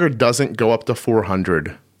blood sugar doesn't go up to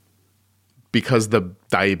 400 because the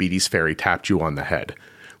diabetes fairy tapped you on the head.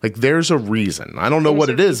 Like there's a reason. I don't know what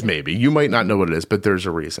it is, maybe. You might not know what it is, but there's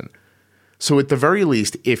a reason. So at the very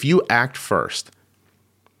least, if you act first,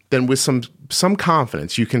 then with some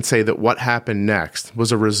confidence, you can say that what happened next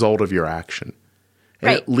was a result of your action.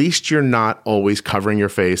 And at least you're not always covering your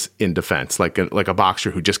face in defense, like a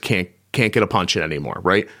boxer who just can't get a punch in anymore,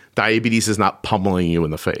 right? Diabetes is not pummeling you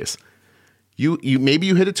in the face. You maybe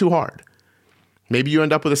you hit it too hard. Maybe you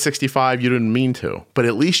end up with a 65 you didn't mean to, but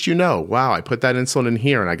at least you know, wow, I put that insulin in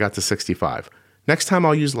here and I got to 65. Next time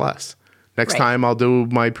I'll use less. Next time I'll do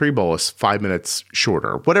my pre-bolus 5 minutes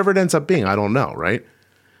shorter. Whatever it ends up being, I don't know, right?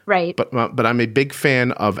 Right. But I'm a big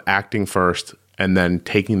fan of acting first and then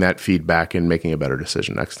taking that feedback and making a better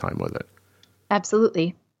decision next time with it.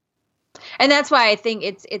 Absolutely. And that's why I think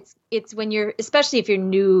it's when you're, especially if you're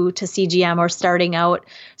new to CGM or starting out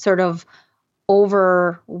sort of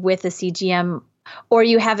over with a CGM, or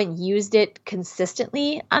you haven't used it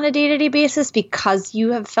consistently on a day-to-day basis because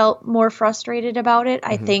you have felt more frustrated about it.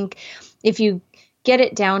 Mm-hmm. I think if you get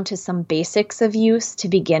it down to some basics of use to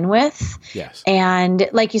begin with. Yes. And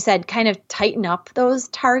like you said, kind of tighten up those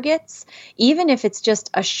targets. Even if it's just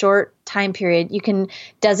a short time period, you can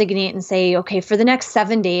designate and say, okay, for the next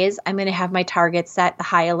 7 days, I'm going to have my target set, the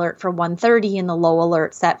high alert for 130 and the low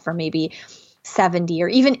alert set for maybe 70 or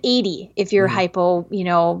even 80 if you're hypo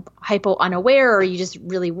unaware or you just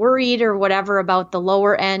really worried or whatever about the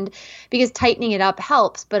lower end, because tightening it up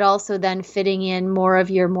helps, but also then fitting in more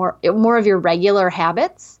of your regular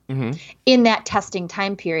habits in that testing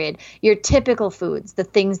time period. Your typical foods, the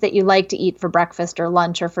things that you like to eat for breakfast or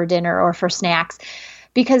lunch or for dinner or for snacks.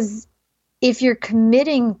 Because if you're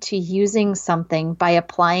committing to using something by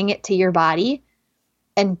applying it to your body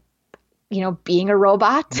and being a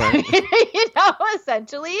robot,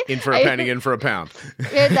 essentially. In for a penny, in for a pound.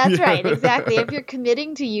 That's right, exactly. If you're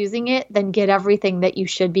committing to using it, then get everything that you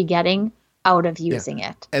should be getting out of using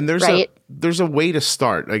it. And there's a way to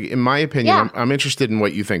start. Like, in my opinion, I'm interested in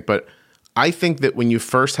what you think, but I think that when you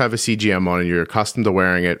first have a CGM on and you're accustomed to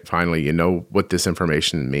wearing it, finally, you know what this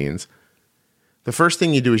information means. The first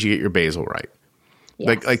thing you do is you get your basal right.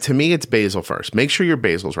 Yes. Like to me, it's basal first. Make sure your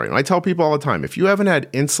basal's right. And I tell people all the time, if you haven't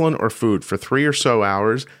had insulin or food for 3 or so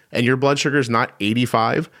hours and your blood sugar is not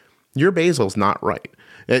 85, your basal's not right.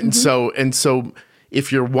 And so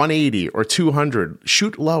if you're 180 or 200,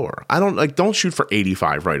 shoot lower. Don't shoot for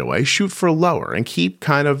 85 right away. Shoot for lower and keep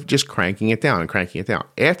kind of just cranking it down.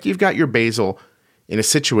 After you've got your basal in a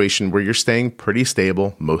situation where you're staying pretty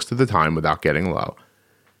stable most of the time without getting low,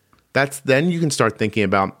 then you can start thinking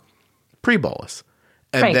about pre-bolus.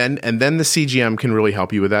 And then the CGM can really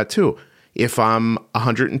help you with that too. If I'm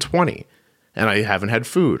 120 and I haven't had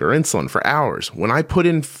food or insulin for hours, when I put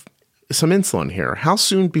in some insulin here, how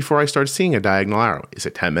soon before I start seeing a diagonal arrow? Is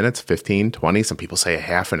it 10 minutes, 15, 20? Some people say a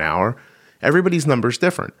half an hour. Everybody's number is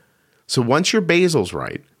different. So once your basal's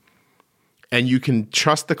right, and you can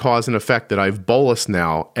trust the cause and effect that I've bolused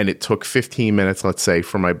now, and it took 15 minutes, let's say,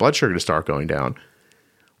 for my blood sugar to start going down,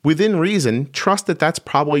 within reason, trust that that's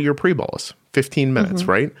probably your pre-bolus, 15 minutes,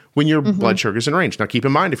 right? When your blood sugar's in range. Now, keep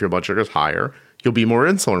in mind, if your blood sugar is higher, you'll be more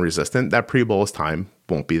insulin resistant. That pre-bolus time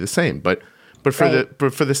won't be the same. But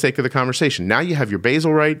for the sake of the conversation, now you have your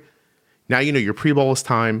basal right. Now you know your pre-bolus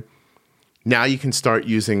time. Now you can start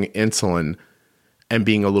using insulin and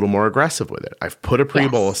being a little more aggressive with it. I've put a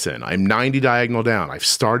pre-bolus in. I'm 90 diagonal down. I've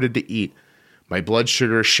started to eat. My blood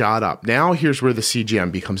sugar shot up. Now here's where the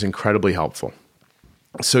CGM becomes incredibly helpful.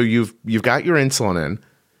 So you've got your insulin in.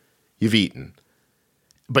 You've eaten,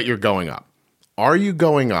 but you're going up. Are you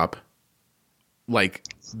going up like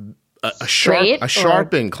a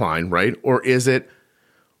sharp incline, right? Or is it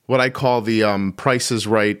what I call the Price is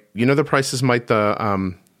Right? You know, the Price is Right,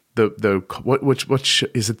 which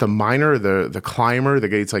is it, the miner, the climber, the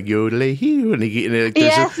guy, it's like yodeling,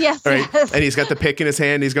 yes, and he's got the pick in his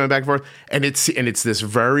hand, he's going back and forth, and it's this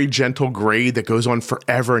very gentle grade that goes on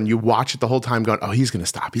forever, and you watch it the whole time going, oh, he's going to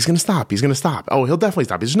stop, oh, he'll definitely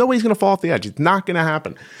stop, there's no way he's going to fall off the edge, it's not going to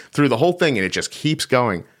happen, through the whole thing, and it just keeps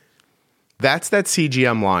going. That's that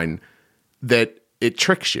CGM line that it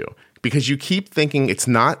tricks you. Because you keep thinking it's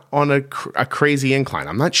not on a crazy incline.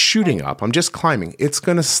 I'm not shooting up. I'm just climbing. It's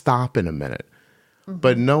going to stop in a minute.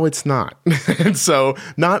 But no, it's not. And so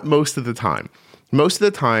not most of the time. Most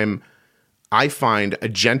of the time, I find a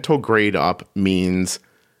gentle grade up means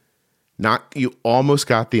you almost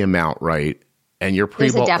got the amount right. And your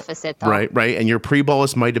there's a deficit, though. Right. And your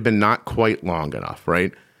pre-bolus might have been not quite long enough,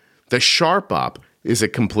 right? The sharp up is a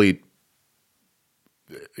complete...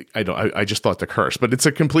 I just thought to curse, but it's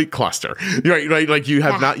a complete cluster, right? Like you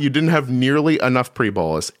didn't have nearly enough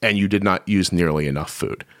pre-bolus and you did not use nearly enough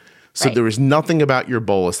food. So there was nothing about your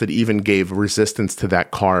bolus that even gave resistance to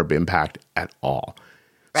that carb impact at all.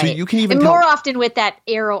 Right. So you can even more often with that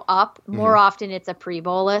arrow up, more often it's a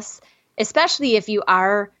pre-bolus, especially if you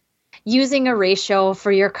are using a ratio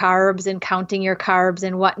for your carbs and counting your carbs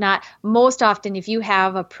and whatnot. Most often, if you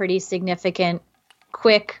have a pretty significant,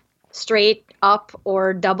 quick, straight up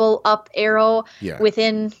or double up arrow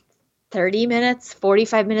within 30 minutes,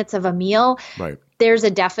 45 minutes of a meal, there's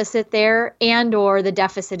a deficit there, and or the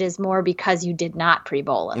deficit is more because you did not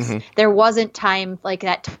pre-bolus. There wasn't time, like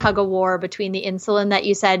that tug of war between the insulin that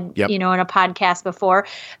you said, in a podcast before.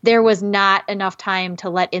 There was not enough time to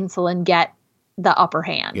let insulin get the upper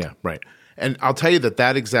hand. Yeah, right. And I'll tell you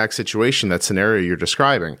that exact situation, that scenario you're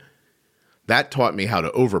describing, that taught me how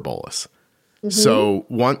to over-bolus. So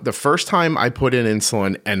the first time I put in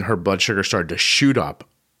insulin and her blood sugar started to shoot up,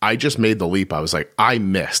 I just made the leap. I was like, I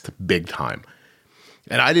missed big time.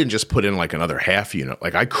 And I didn't just put in like another half unit.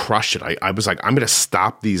 Like I crushed it. I was like, I'm going to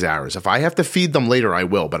stop these arrows. If I have to feed them later, I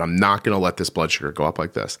will, but I'm not going to let this blood sugar go up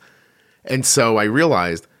like this. And so I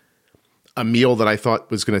realized a meal that I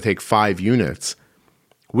thought was going to take 5 units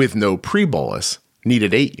with no pre-bolus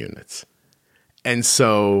needed 8 units. And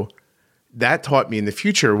so that taught me in the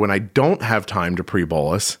future, when I don't have time to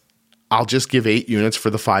pre-bolus, I'll just give 8 units for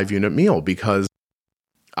the 5-unit meal, because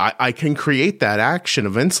I can create that action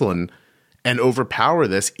of insulin and overpower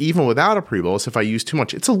this even without a pre-bolus if I use too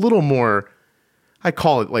much. It's a little more, I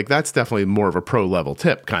call it like, that's definitely more of a pro level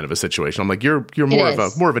tip kind of a situation. I'm like, you're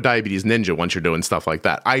more of a diabetes ninja once you're doing stuff like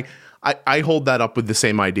that. I hold that up with the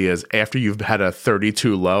same ideas after you've had a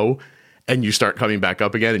 32 low and you start coming back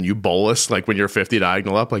up again and you bolus, like when you're 50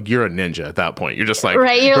 diagonal up, like you're a ninja at that point. You're just like...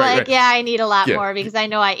 I need a lot more, because I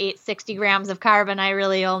know I ate 60 grams of carb and I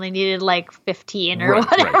really only needed like 15 or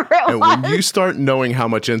whatever it was. And when you start knowing how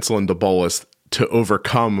much insulin to bolus to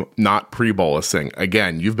overcome not pre-bolusing,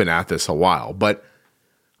 again, you've been at this a while, but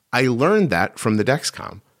I learned that from the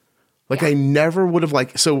Dexcom. Like I never would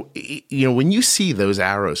have so, when you see those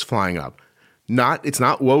arrows flying up, it's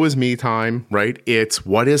not woe is me time, right? It's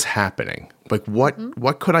what is happening. Like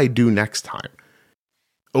what could I do next time?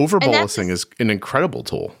 Over-bolusing is an incredible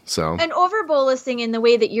tool. So, and over-bolusing in the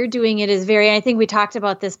way that you're doing it is I think we talked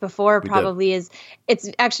about this before, it's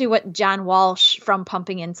actually what John Walsh from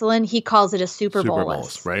Pumping Insulin, he calls it a super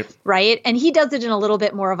bolus. Right. And he does it in a little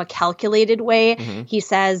bit more of a calculated way. He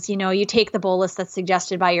says, you take the bolus that's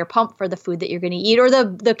suggested by your pump for the food that you're going to eat, or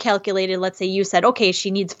the calculated, let's say you said, okay, she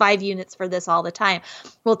needs 5 units for this all the time.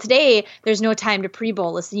 Well, today there's no time to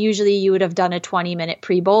pre-bolus. Usually you would have done a 20-minute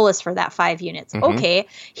pre-bolus for that 5 units. Okay.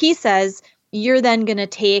 He says you're then going to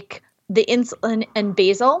take the insulin and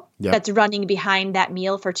basal that's running behind that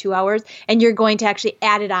meal for 2 hours, and you're going to actually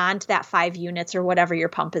add it on to that 5 units or whatever your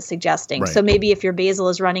pump is suggesting. So maybe if your basal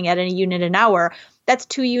is running at a unit an hour, that's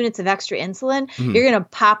 2 units of extra insulin. You're going to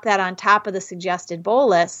pop that on top of the suggested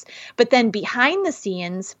bolus. But then behind the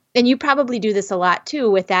scenes, and you probably do this a lot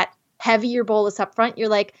too, with that heavier bolus up front, you're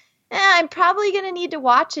like, I'm probably going to need to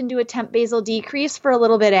watch and do a temp basal decrease for a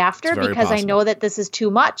little bit after because I know that this is too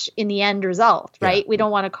much in the end result, right? We don't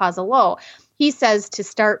want to cause a low. He says to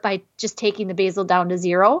start by just taking the basal down to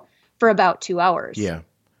 0 for about 2 hours. Yeah.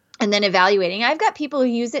 And then evaluating. I've got people who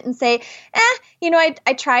use it and say,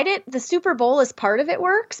 I tried it. The super bolus part of it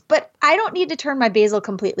works, but I don't need to turn my basal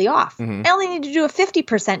completely off. I only need to do a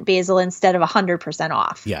 50% basal instead of 100%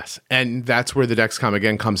 off. Yes. And that's where the Dexcom,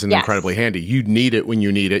 again, comes in incredibly handy. You need it when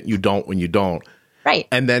you need it. You don't when you don't. Right.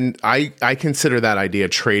 And then I consider that idea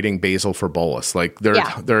trading basal for bolus. Like there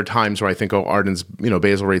are times where I think, Arden's,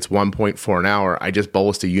 basal rate's 1.4 an hour. I just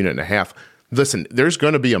bolused a unit and a half. Listen, there's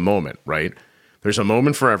going to be a moment, right? There's a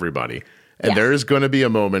moment for everybody. And there is going to be a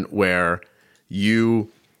moment where you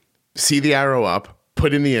see the arrow up,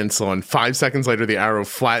 put in the insulin, 5 seconds later, the arrow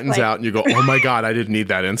flattens out and you go, oh my God, I didn't need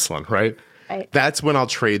that insulin, right? That's when I'll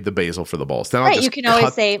trade the basal for the bolus. Then I'll just you can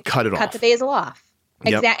always say, cut the basal off.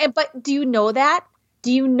 Exactly. But do you know that?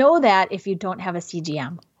 Do you know that if you don't have a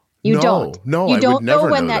CGM? You don't. No, you don't know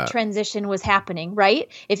when that transition was happening,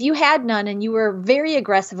 right? If you had none and you were very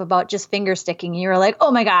aggressive about just finger sticking and you were like, oh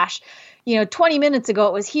my gosh, 20 minutes ago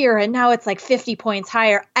it was here and now it's like 50 points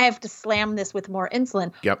higher. I have to slam this with more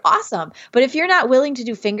insulin. Awesome. But if you're not willing to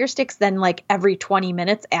do finger sticks, then like every 20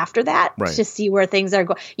 minutes after that to see where things are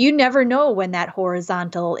going, you never know when that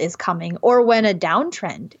horizontal is coming or when a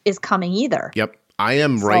downtrend is coming either. I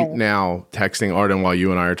am right now texting Arden while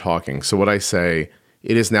you and I are talking. So what I say,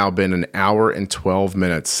 it has now been an hour and 12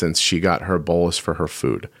 minutes since she got her bolus for her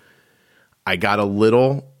food. I got a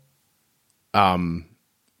little, I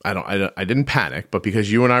didn't panic, but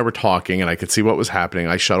because you and I were talking and I could see what was happening,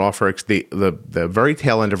 I shut off the very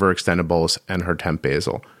tail end of her extended bolus and her temp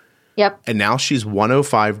basal. And now she's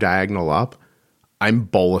 105 diagonal up. I'm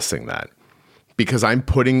bolusing that because I'm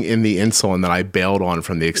putting in the insulin that I bailed on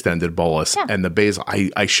from the extended bolus and the basal.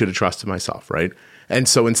 I should have trusted myself, right? And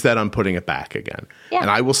so instead I'm putting it back again. And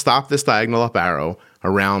I will stop this diagonal up arrow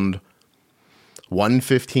around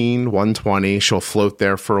 115, 120. She'll float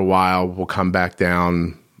there for a while. We'll come back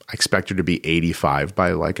down. I expect her to be 85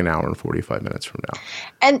 by like an hour and 45 minutes from now.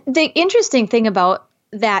 And the interesting thing about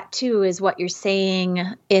that too is what you're saying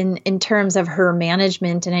in terms of her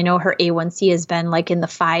management. And I know her A1C has been like in the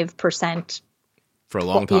 5% for a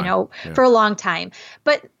long time, for a long time.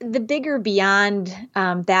 But the bigger beyond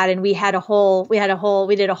that, and we did a whole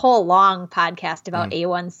long podcast about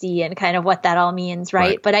A1C and kind of what that all means,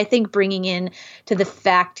 right? But I think bringing in to the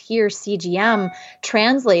fact here, CGM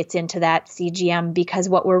translates into that CGM because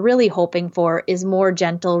what we're really hoping for is more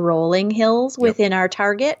gentle rolling hills within our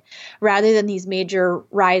target rather than these major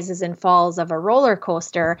rises and falls of a roller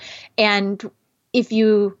coaster. And if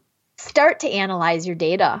you start to analyze your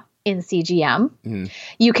data in CGM,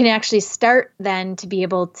 you can actually start then to be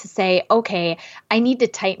able to say, okay, I need to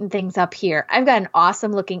tighten things up here. I've got an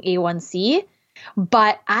awesome looking A1C,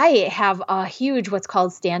 but I have a huge what's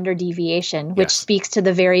called standard deviation, which speaks to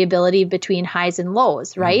the variability between highs and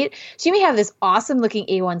lows, right? So you may have this awesome looking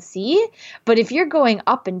A1C, but if you're going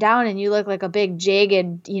up and down and you look like a big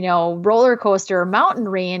jagged, roller coaster or mountain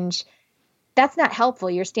range, that's not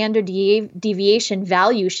helpful. Your standard deviation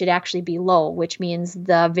value should actually be low, which means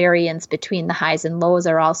the variance between the highs and lows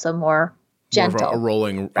are also more gentle. More of a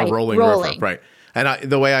rolling river, right?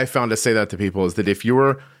 And the way I found to say that to people is that if you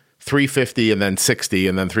were 350 and then 60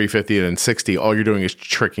 and then 350 and then 60, all you're doing is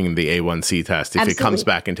tricking the A1C test. If it comes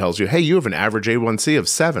back and tells you, hey, you have an average A1C of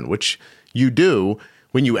 7, which you do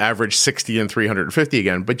when you average 60 and 350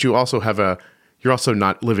 again, but you also have you're also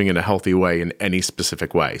not living in a healthy way in any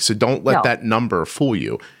specific way. So don't let that number fool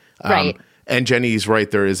you. And And Jenny's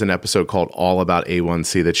right. There is an episode called All About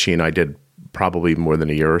A1C that she and I did probably more than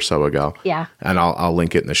a year or so ago. Yeah. And I'll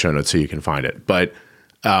link it in the show notes so you can find it. But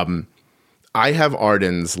I have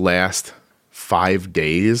Arden's last 5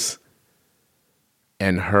 days,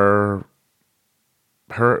 and her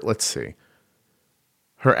let's see.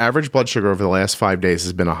 Her average blood sugar over the last 5 days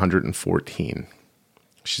has been 114.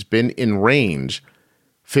 She's been in range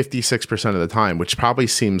 56% of the time, which probably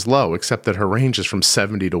seems low, except that her range is from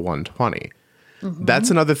 70 to 120. Mm-hmm.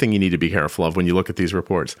 That's another thing you need to be careful of when you look at these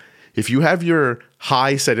reports. If you have your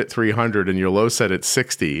high set at 300 and your low set at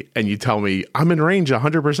 60, and you tell me I'm in range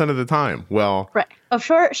 100% of the time, well, right. Oh,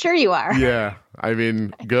 sure you are. Yeah. I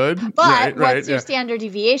mean, good. But what's your standard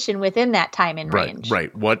deviation within that time in range?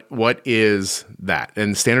 Right. What is that?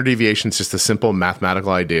 And standard deviation is just a simple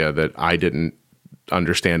mathematical idea that I didn't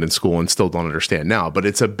understand in school and still don't understand now. But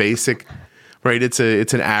it's a basic, right? It's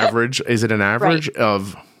an average. Is it an average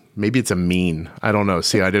of? Maybe it's a mean. I don't know.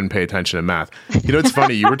 See, I didn't pay attention to math. You know, it's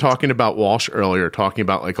funny. You were talking about Walsh earlier, talking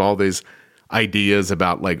about like all these ideas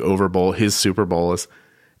about like overbowl, his Super Bolus.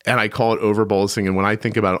 And I call it overbolusing. And when I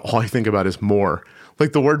think about it, all I think about is more.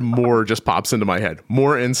 Like the word more just pops into my head.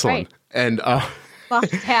 More insulin. Right. And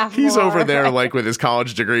he's more. Over there like with his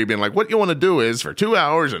college degree being like, what you want to do is for 2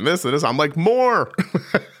 hours and this and this. I'm like, more.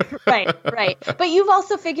 Right. But you've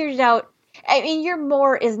also figured it out. I mean, your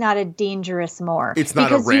more is not a dangerous more. It's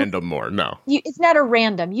not a random more, no. It's not a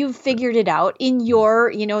random. You've figured it out in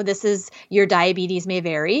your, this is your diabetes may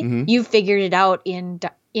vary. Mm-hmm. You've figured it out in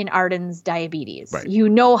Arden's diabetes. Right. You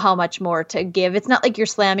know how much more to give. It's not like you're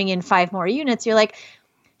slamming in 5 more units. You're like,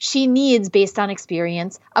 she needs, based on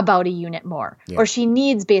experience, about a unit more. Yeah. Or she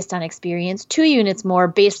needs, based on experience, 2 units more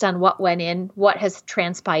based on what went in, what has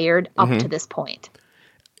transpired up to this point.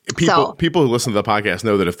 People who listen to the podcast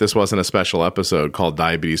know that if this wasn't a special episode called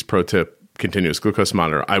Diabetes Pro Tip Continuous Glucose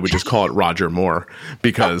Monitor, I would just call it Roger Moore,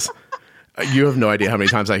 because you have no idea how many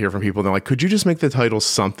times I hear from people and they're like, could you just make the title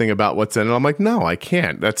something about what's in it? I'm like, no, I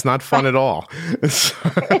can't. That's not fun at all.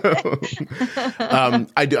 I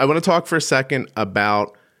want to talk for a second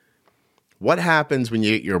about what happens when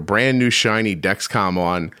you get your brand new shiny Dexcom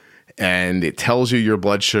on and it tells you your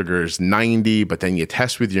blood sugar is 90, but then you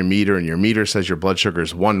test with your meter and your meter says your blood sugar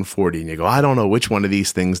is 140, and you go, I don't know which one of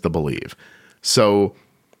these things to believe. So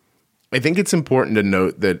I think it's important to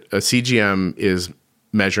note that a CGM is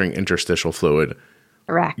measuring interstitial fluid.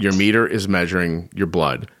 Correct. Your meter is measuring your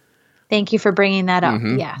blood. Thank you for bringing that up.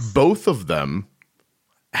 Mm-hmm. Yes. Both of them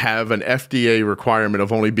have an FDA requirement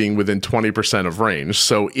of only being within 20% of range.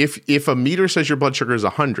 So if a meter says your blood sugar is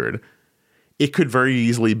 100, it could very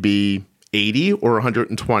easily be 80 or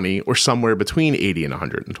 120 or somewhere between 80 and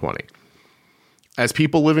 120. As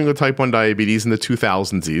people living with type 1 diabetes in the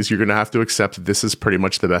 2000s, you're going to have to accept that this is pretty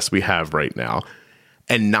much the best we have right now,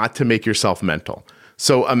 and not to make yourself mental.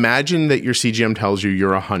 So imagine that your CGM tells you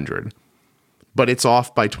you're 100, but it's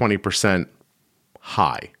off by 20%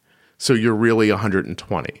 high. So you're really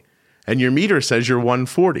 120. And your meter says you're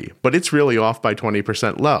 140, but it's really off by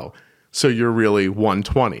 20% low. So you're really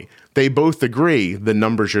 120. They both agree. The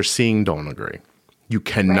numbers you're seeing don't agree. You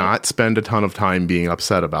cannot spend a ton of time being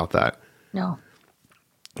upset about that. No.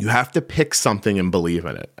 You have to pick something and believe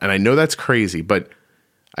in it. And I know that's crazy, but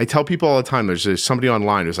I tell people all the time, there's somebody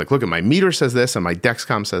online who's like, look, my meter says this and my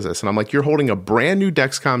Dexcom says this. And I'm like, you're holding a brand new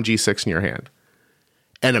Dexcom G6 in your hand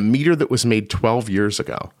and a meter that was made 12 years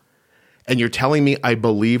ago. And you're telling me I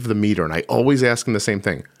believe the meter. And I always ask them the same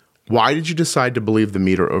thing. Why did you decide to believe the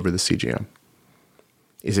meter over the CGM?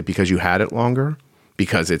 Is it because you had it longer?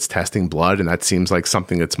 Because it's testing blood and that seems like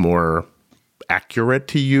something that's more accurate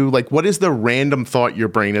to you? Like, what is the random thought your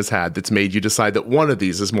brain has had that's made you decide that one of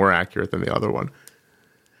these is more accurate than the other one?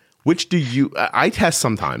 Which do you... I test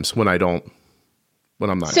sometimes when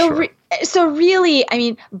I'm not sure. So really, I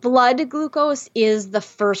mean, blood glucose is the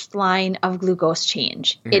first line of glucose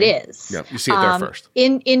change. Mm-hmm. It is. Yep, you see it there first.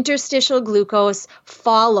 Interstitial glucose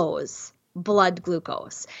follows blood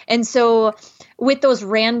glucose. And so with those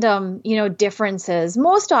random, differences,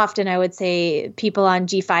 most often I would say people on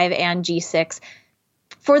G5 and G6,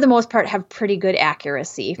 for the most part, have pretty good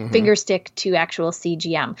accuracy, finger stick to actual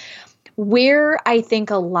CGM. Where I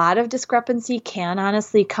think a lot of discrepancy can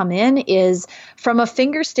honestly come in is from a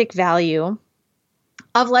finger stick value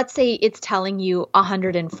of, let's say it's telling you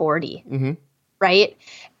 140, right?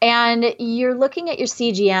 And you're looking at your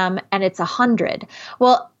CGM and it's 100.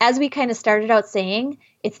 Well, as we kind of started out saying,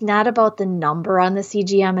 it's not about the number on the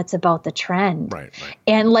CGM, it's about the trend. Right.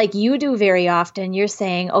 And like you do very often, you're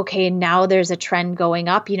saying, okay, now there's a trend going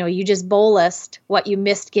up. You just bolused what you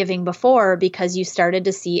missed giving before because you started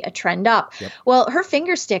to see a trend up. Yep. Well, her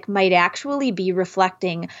finger stick might actually be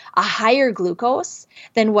reflecting a higher glucose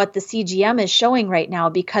than what the CGM is showing right now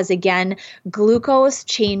because, again, glucose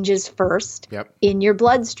changes first in your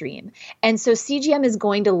bloodstream. And so CGM is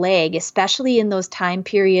going to lag, especially in those time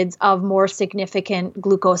periods of more significant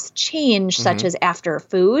glucose change, such as after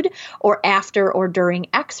food or after or during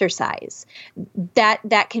exercise.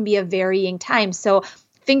 That can be a varying time. So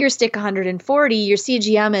finger stick 140, your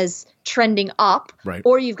CGM is trending up,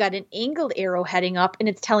 or you've got an angled arrow heading up and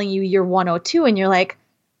it's telling you you're 102 and you're like,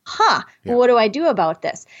 well, what do I do about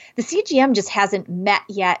this? The CGM just hasn't met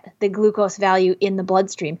yet the glucose value in the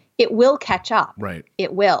bloodstream. It will catch up. Right.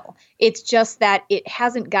 It will. It's just that it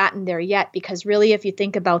hasn't gotten there yet because really, if you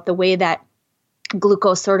think about the way that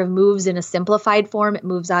glucose sort of moves in a simplified form, it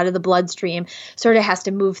moves out of the bloodstream, sort of has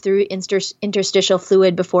to move through interstitial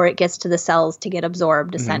fluid before it gets to the cells to get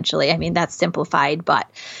absorbed, essentially. I mean, that's simplified, but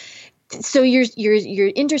so your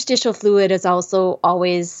interstitial fluid is also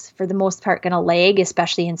always, for the most part, going to lag,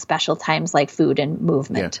 especially in special times like food and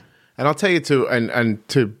movement. Yeah. And I'll tell you too, and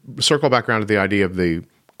to circle back around to the idea of the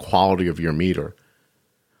quality of your meter.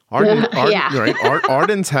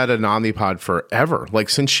 Arden's had an Omnipod forever, like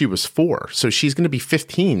since she was 4. So she's going to be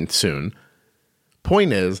 15 soon.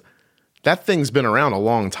 Point is, that thing's been around a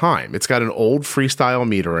long time. It's got an old freestyle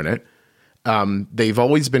meter in it. They've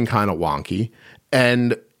always been kind of wonky.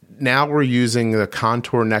 And now we're using the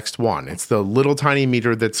Contour Next One. It's the little tiny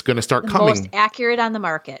meter that's going to start coming. Most accurate on the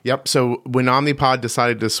market. Yep. So when Omnipod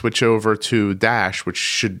decided to switch over to Dash, which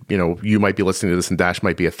should, you might be listening to this and Dash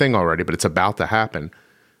might be a thing already, but it's about to happen.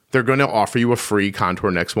 They're going to offer you a free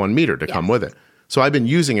Contour Next One meter to come with it. So I've been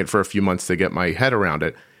using it for a few months to get my head around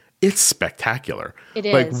it. It's spectacular. It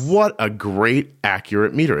is. Like, what a great,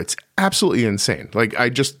 accurate meter. It's absolutely insane. Like,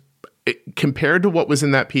 compared to what was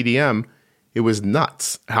in that PDM, it was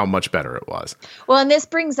nuts how much better it was. Well, and this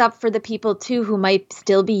brings up for the people, too, who might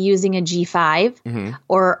still be using a G5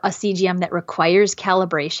 or a CGM that requires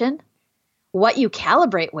calibration, what you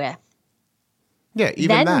calibrate with. Yeah,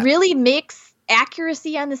 even that really makes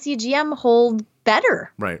accuracy on the CGM hold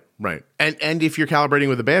better. Right. And if you're calibrating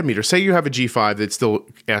with a bad meter, say you have a G5 that still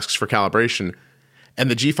asks for calibration, and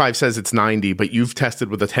the G5 says it's 90, but you've tested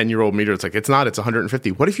with a 10-year-old meter, it's like, it's not, it's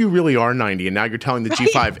 150. What if you really are 90, and now you're telling the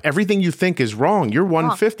G5 everything you think is wrong, you're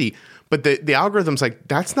 150. But the algorithm's like,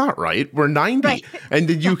 that's not right, we're 90. Right. And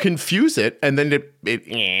then you confuse it, and then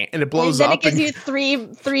it blows up. And then it gives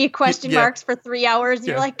you three question marks for 3 hours, and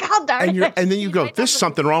you're like, God darn it. And then you go, there's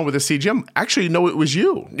something wrong with the CGM. Actually, no, it was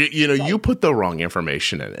you. You put the wrong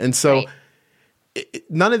information in. And so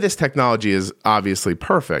none of this technology is obviously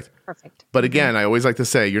perfect. But again, I always like to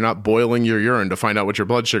say, you're not boiling your urine to find out what your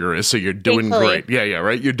blood sugar is, so you're doing great. Yeah,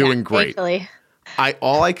 right? You're doing great. Thankfully.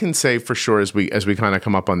 All I can say for sure as we kind of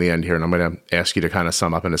come up on the end here, and I'm going to ask you to kind of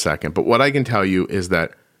sum up in a second, but what I can tell you is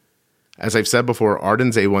that, as I've said before,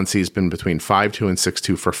 Arden's A1C has been between 5.2 and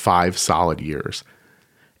 6.2 for 5 solid years.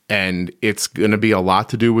 And it's going to be a lot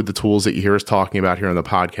to do with the tools that you hear us talking about here on the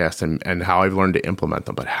podcast and how I've learned to implement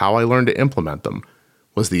them. But how I learned to implement them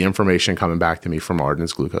was the information coming back to me from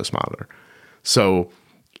Arden's glucose monitor. So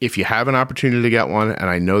if you have an opportunity to get one, and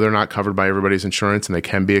I know they're not covered by everybody's insurance and they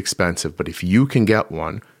can be expensive, but if you can get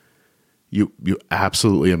one, you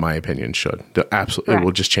absolutely, in my opinion, should. Absolutely, it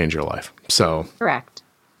will just change your life. So correct.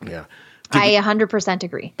 Yeah. I 100%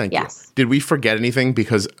 agree. Thank you. Did we forget anything?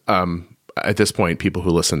 Because at this point, people who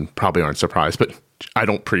listen probably aren't surprised, but I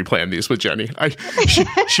don't pre-plan these with Jenny.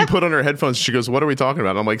 She put on her headphones. She goes, "What are we talking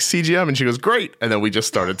about?" I'm like, "CGM," and she goes, "Great," and then we just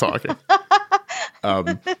started talking.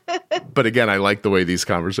 But again, I like the way these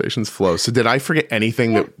conversations flow. So, did I forget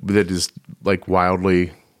anything that is like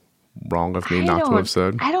wildly wrong of me not to have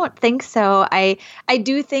said? I don't think so. I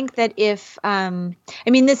do think that if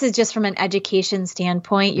this is just from an education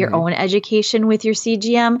standpoint, your own education with your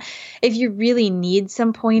CGM. If you really need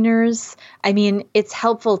some pointers, it's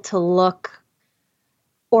helpful to look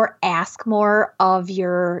or ask more of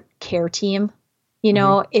your care team.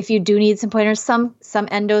 If you do need some pointers, some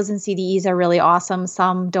endos and CDEs are really awesome.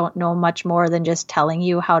 Some don't know much more than just telling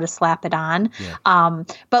you how to slap it on. Yeah.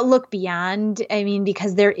 But look beyond,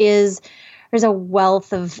 because there's a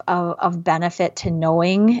wealth of benefit to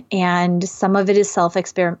knowing, and some of it is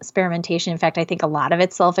self-experimentation. In fact, I think a lot of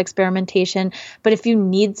it's self-experimentation. But if you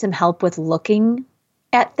need some help with looking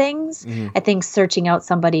at things, I think searching out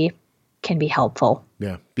somebody can be helpful.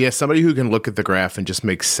 Yeah. Somebody who can look at the graph and just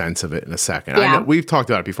make sense of it in a second. Yeah. I know we've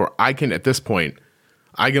talked about it before. I can, at this point,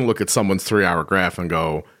 I can look at someone's 3-hour graph and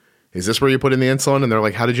go, is this where you put in the insulin? And they're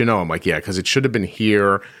like, how did you know? I'm like, yeah, because it should have been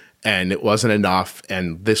here and it wasn't enough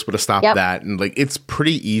and this would have stopped that. And like, it's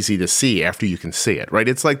pretty easy to see after you can see it, right?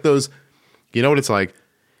 It's like those, you know what it's like?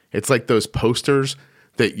 It's like those posters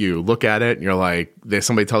that you look at it and you're like,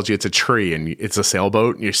 somebody tells you it's a tree and it's a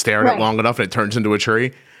sailboat and you stare at it long enough and it turns into a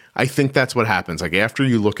tree. I think that's what happens. Like after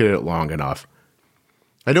you look at it long enough,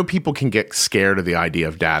 I know people can get scared of the idea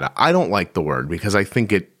of data. I don't like the word because I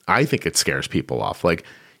think it scares people off. Like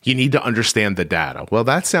you need to understand the data. Well,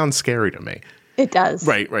 that sounds scary to me. It does.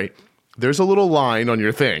 Right. There's a little line on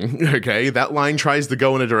your thing, okay? That line tries to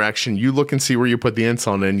go in a direction. You look and see where you put the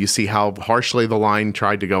insulin in. You see how harshly the line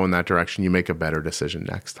tried to go in that direction. You make a better decision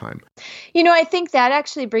next time. You know, I think that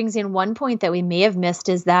actually brings in one point that we may have missed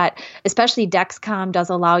is that especially Dexcom does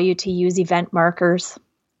allow you to use event markers.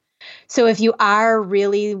 So if you are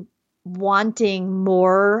really wanting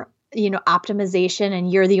more, optimization and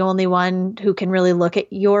you're the only one who can really look at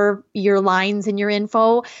your lines and your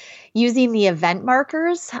info, using the event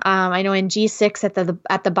markers. I know in G6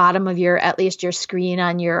 at the bottom of at least your screen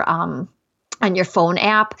on your phone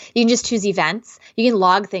app, you can just choose events. You can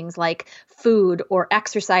log things like food or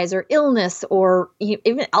exercise or illness or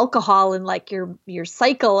even alcohol and like your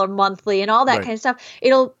cycle or monthly and all that kind of stuff.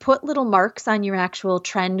 It'll put little marks on your actual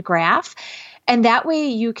trend graph. And that way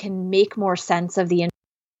you can make more sense of the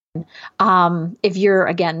if you're,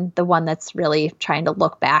 again, the one that's really trying to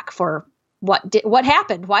look back for what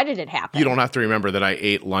happened? Why did it happen? You don't have to remember that I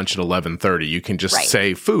ate lunch at 11:30. You can just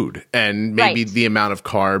say food and maybe the amount of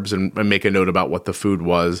carbs and make a note about what the food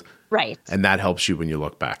was. Right. And that helps you when you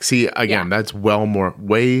look back. See, again, that's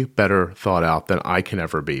way better thought out than I can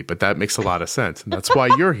ever be. But that makes a lot of sense. And that's why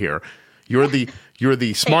you're here. You're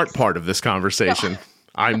the smart part of this conversation. No.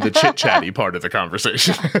 I'm the chit-chatty part of the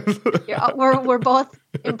conversation. We're both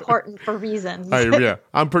important for reasons.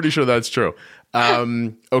 I'm pretty sure that's true.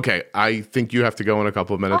 Okay, I think you have to go in a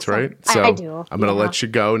couple of minutes, right? So I do. I'm going to let you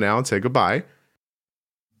go now and say goodbye.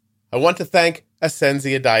 I want to thank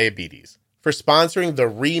Ascensia Diabetes for sponsoring the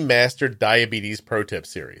remastered Diabetes Pro Tip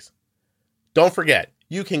series. Don't forget,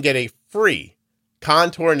 you can get a free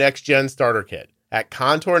Contour Next Gen starter kit at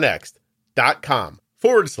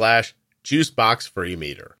contournext.com/juicebox free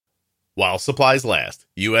meter. While supplies last,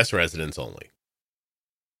 U.S. residents only.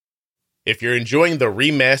 If you're enjoying the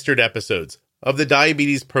remastered episodes of the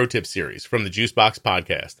Diabetes Pro Tip series from the Juicebox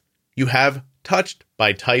podcast, you have Touched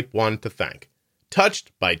by Type 1 to thank.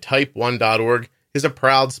 TouchedByType1.org is a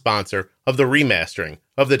proud sponsor of the remastering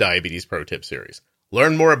of the Diabetes Pro Tip series.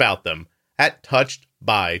 Learn more about them at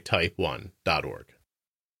touchedbytype1.org.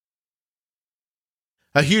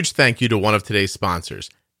 A huge thank you to one of today's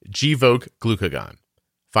sponsors, Gvoke Glucagon.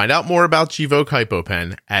 Find out more about Gvoke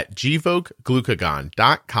HypoPen at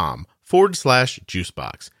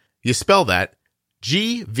gvokeglucagon.com/juicebox. You spell that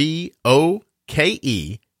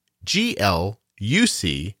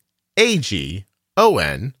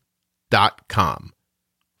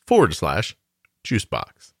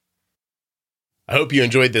I hope you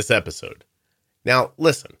enjoyed this episode. Now,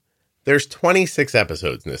 listen, there's 26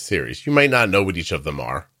 episodes in this series. You might not know what each of them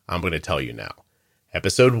are. I'm going to tell you now.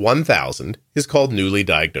 Episode 1000 is called Newly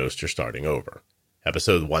Diagnosed or Starting Over.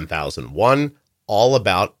 Episode 1001, all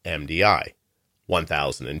about MDI.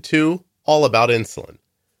 1002, all about insulin.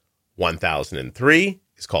 1003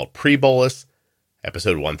 is called Pre-Bolus.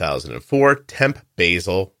 Episode 1004, Temp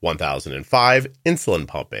Basal. 1005, Insulin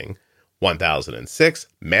Pumping. 1006,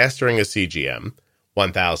 Mastering a CGM.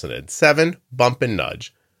 1007, Bump and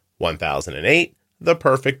Nudge. 1008, The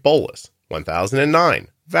Perfect Bolus. 1009,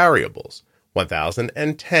 Variables.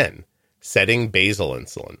 1010, Setting Basal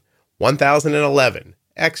Insulin. 1011,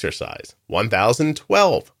 Exercise.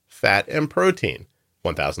 1012, Fat and Protein.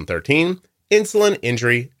 1013, Insulin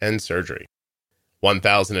Injury and Surgery.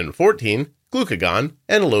 1014, Glucagon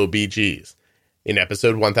and Low BGs. In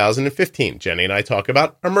episode 1015, Jenny and I talk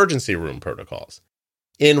about emergency room protocols.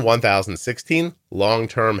 In 1016,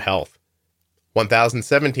 Long-Term Health.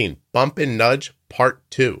 1017, Bump and Nudge Part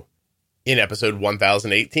 2. In episode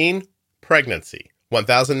 1018, Pregnancy.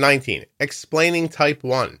 1019, Explaining Type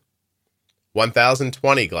 1.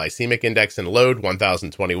 1020, Glycemic Index and Load.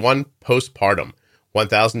 1021, Postpartum.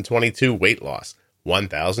 1022, Weight Loss.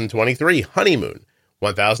 1023, Honeymoon.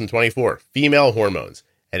 1024, Female Hormones.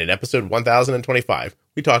 And in episode 1025,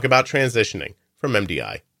 we talk about transitioning from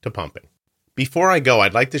MDI to pumping. Before I go,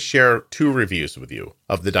 I'd like to share 2 reviews with you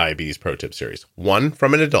of the Diabetes Pro Tip series, one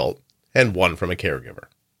from an adult and one from a caregiver.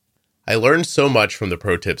 I learned so much from the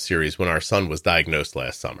Pro Tip series when our son was diagnosed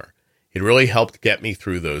last summer. It really helped get me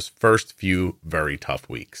through those first few very tough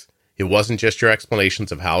weeks. It wasn't just your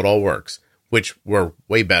explanations of how it all works. which were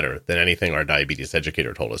way better than anything our diabetes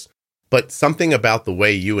educator told us. But something about the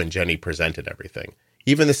way you and Jenny presented everything,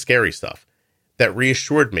 even the scary stuff, that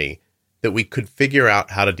reassured me that we could figure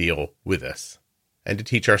out how to deal with this and to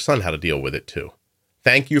teach our son how to deal with it too.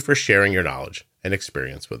 Thank you for sharing your knowledge and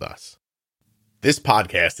experience with us. This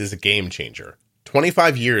podcast is a game changer.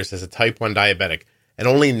 25 years as a type 1 diabetic, and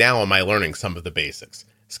only now am I learning some of the basics.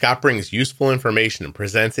 Scott brings useful information and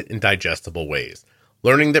presents it in digestible ways.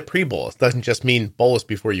 Learning that pre-bolus doesn't just mean bolus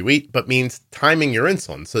before you eat, but means timing your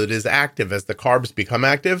insulin so that it is active as the carbs become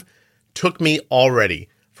active, took me already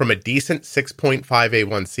from a decent 6.5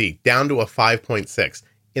 A1C down to a 5.6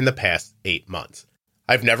 in the past 8 months.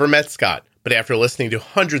 I've never met Scott, but after listening to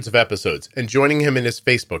hundreds of episodes and joining him in his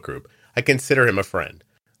Facebook group, I consider him a friend.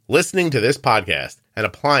 Listening to this podcast and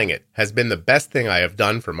applying it has been the best thing I have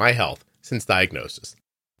done for my health since diagnosis.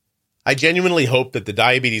 I genuinely hope that the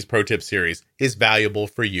Diabetes Pro Tip series is valuable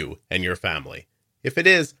for you and your family. If it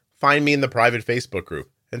is, find me in the private Facebook group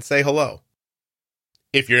and say hello.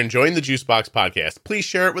 If you're enjoying the Juicebox podcast, please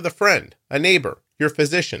share it with a friend, a neighbor, your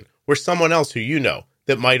physician, or someone else who you know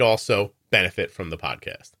that might also benefit from the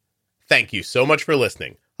podcast. Thank you so much for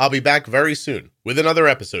listening. I'll be back very soon with another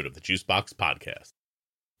episode of the Juicebox podcast.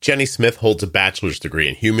 Jenny Smith holds a bachelor's degree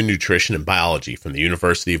in human nutrition and biology from the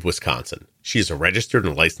University of Wisconsin. She is a registered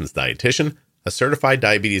and licensed dietitian, a certified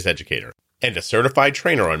diabetes educator, and a certified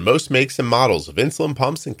trainer on most makes and models of insulin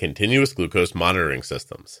pumps and continuous glucose monitoring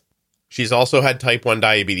systems. She's also had type 1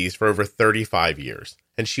 diabetes for over 35 years,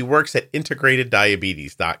 and she works at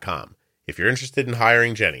integrateddiabetes.com. If you're interested in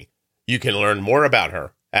hiring Jenny, you can learn more about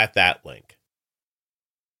her at that link.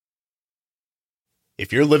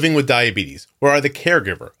 If you're living with diabetes or are the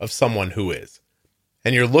caregiver of someone who is,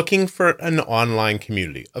 and you're looking for an online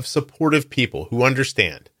community of supportive people who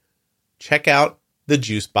understand, check out the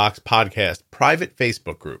Juicebox Podcast private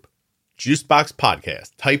Facebook group, Juicebox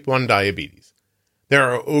Podcast Type 1 Diabetes. There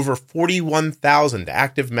are over 41,000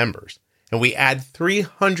 active members, and we add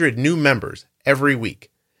 300 new members every week.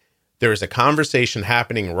 There is a conversation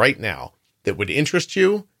happening right now that would interest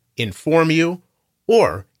you, inform you,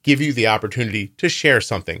 or give you the opportunity to share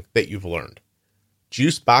something that you've learned.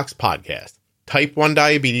 Juicebox Podcast, Type 1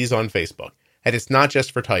 Diabetes on Facebook. And it's not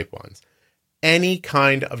just for type 1s. Any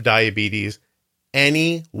kind of diabetes,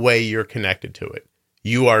 any way you're connected to it,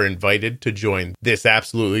 you are invited to join this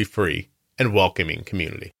absolutely free and welcoming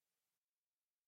community.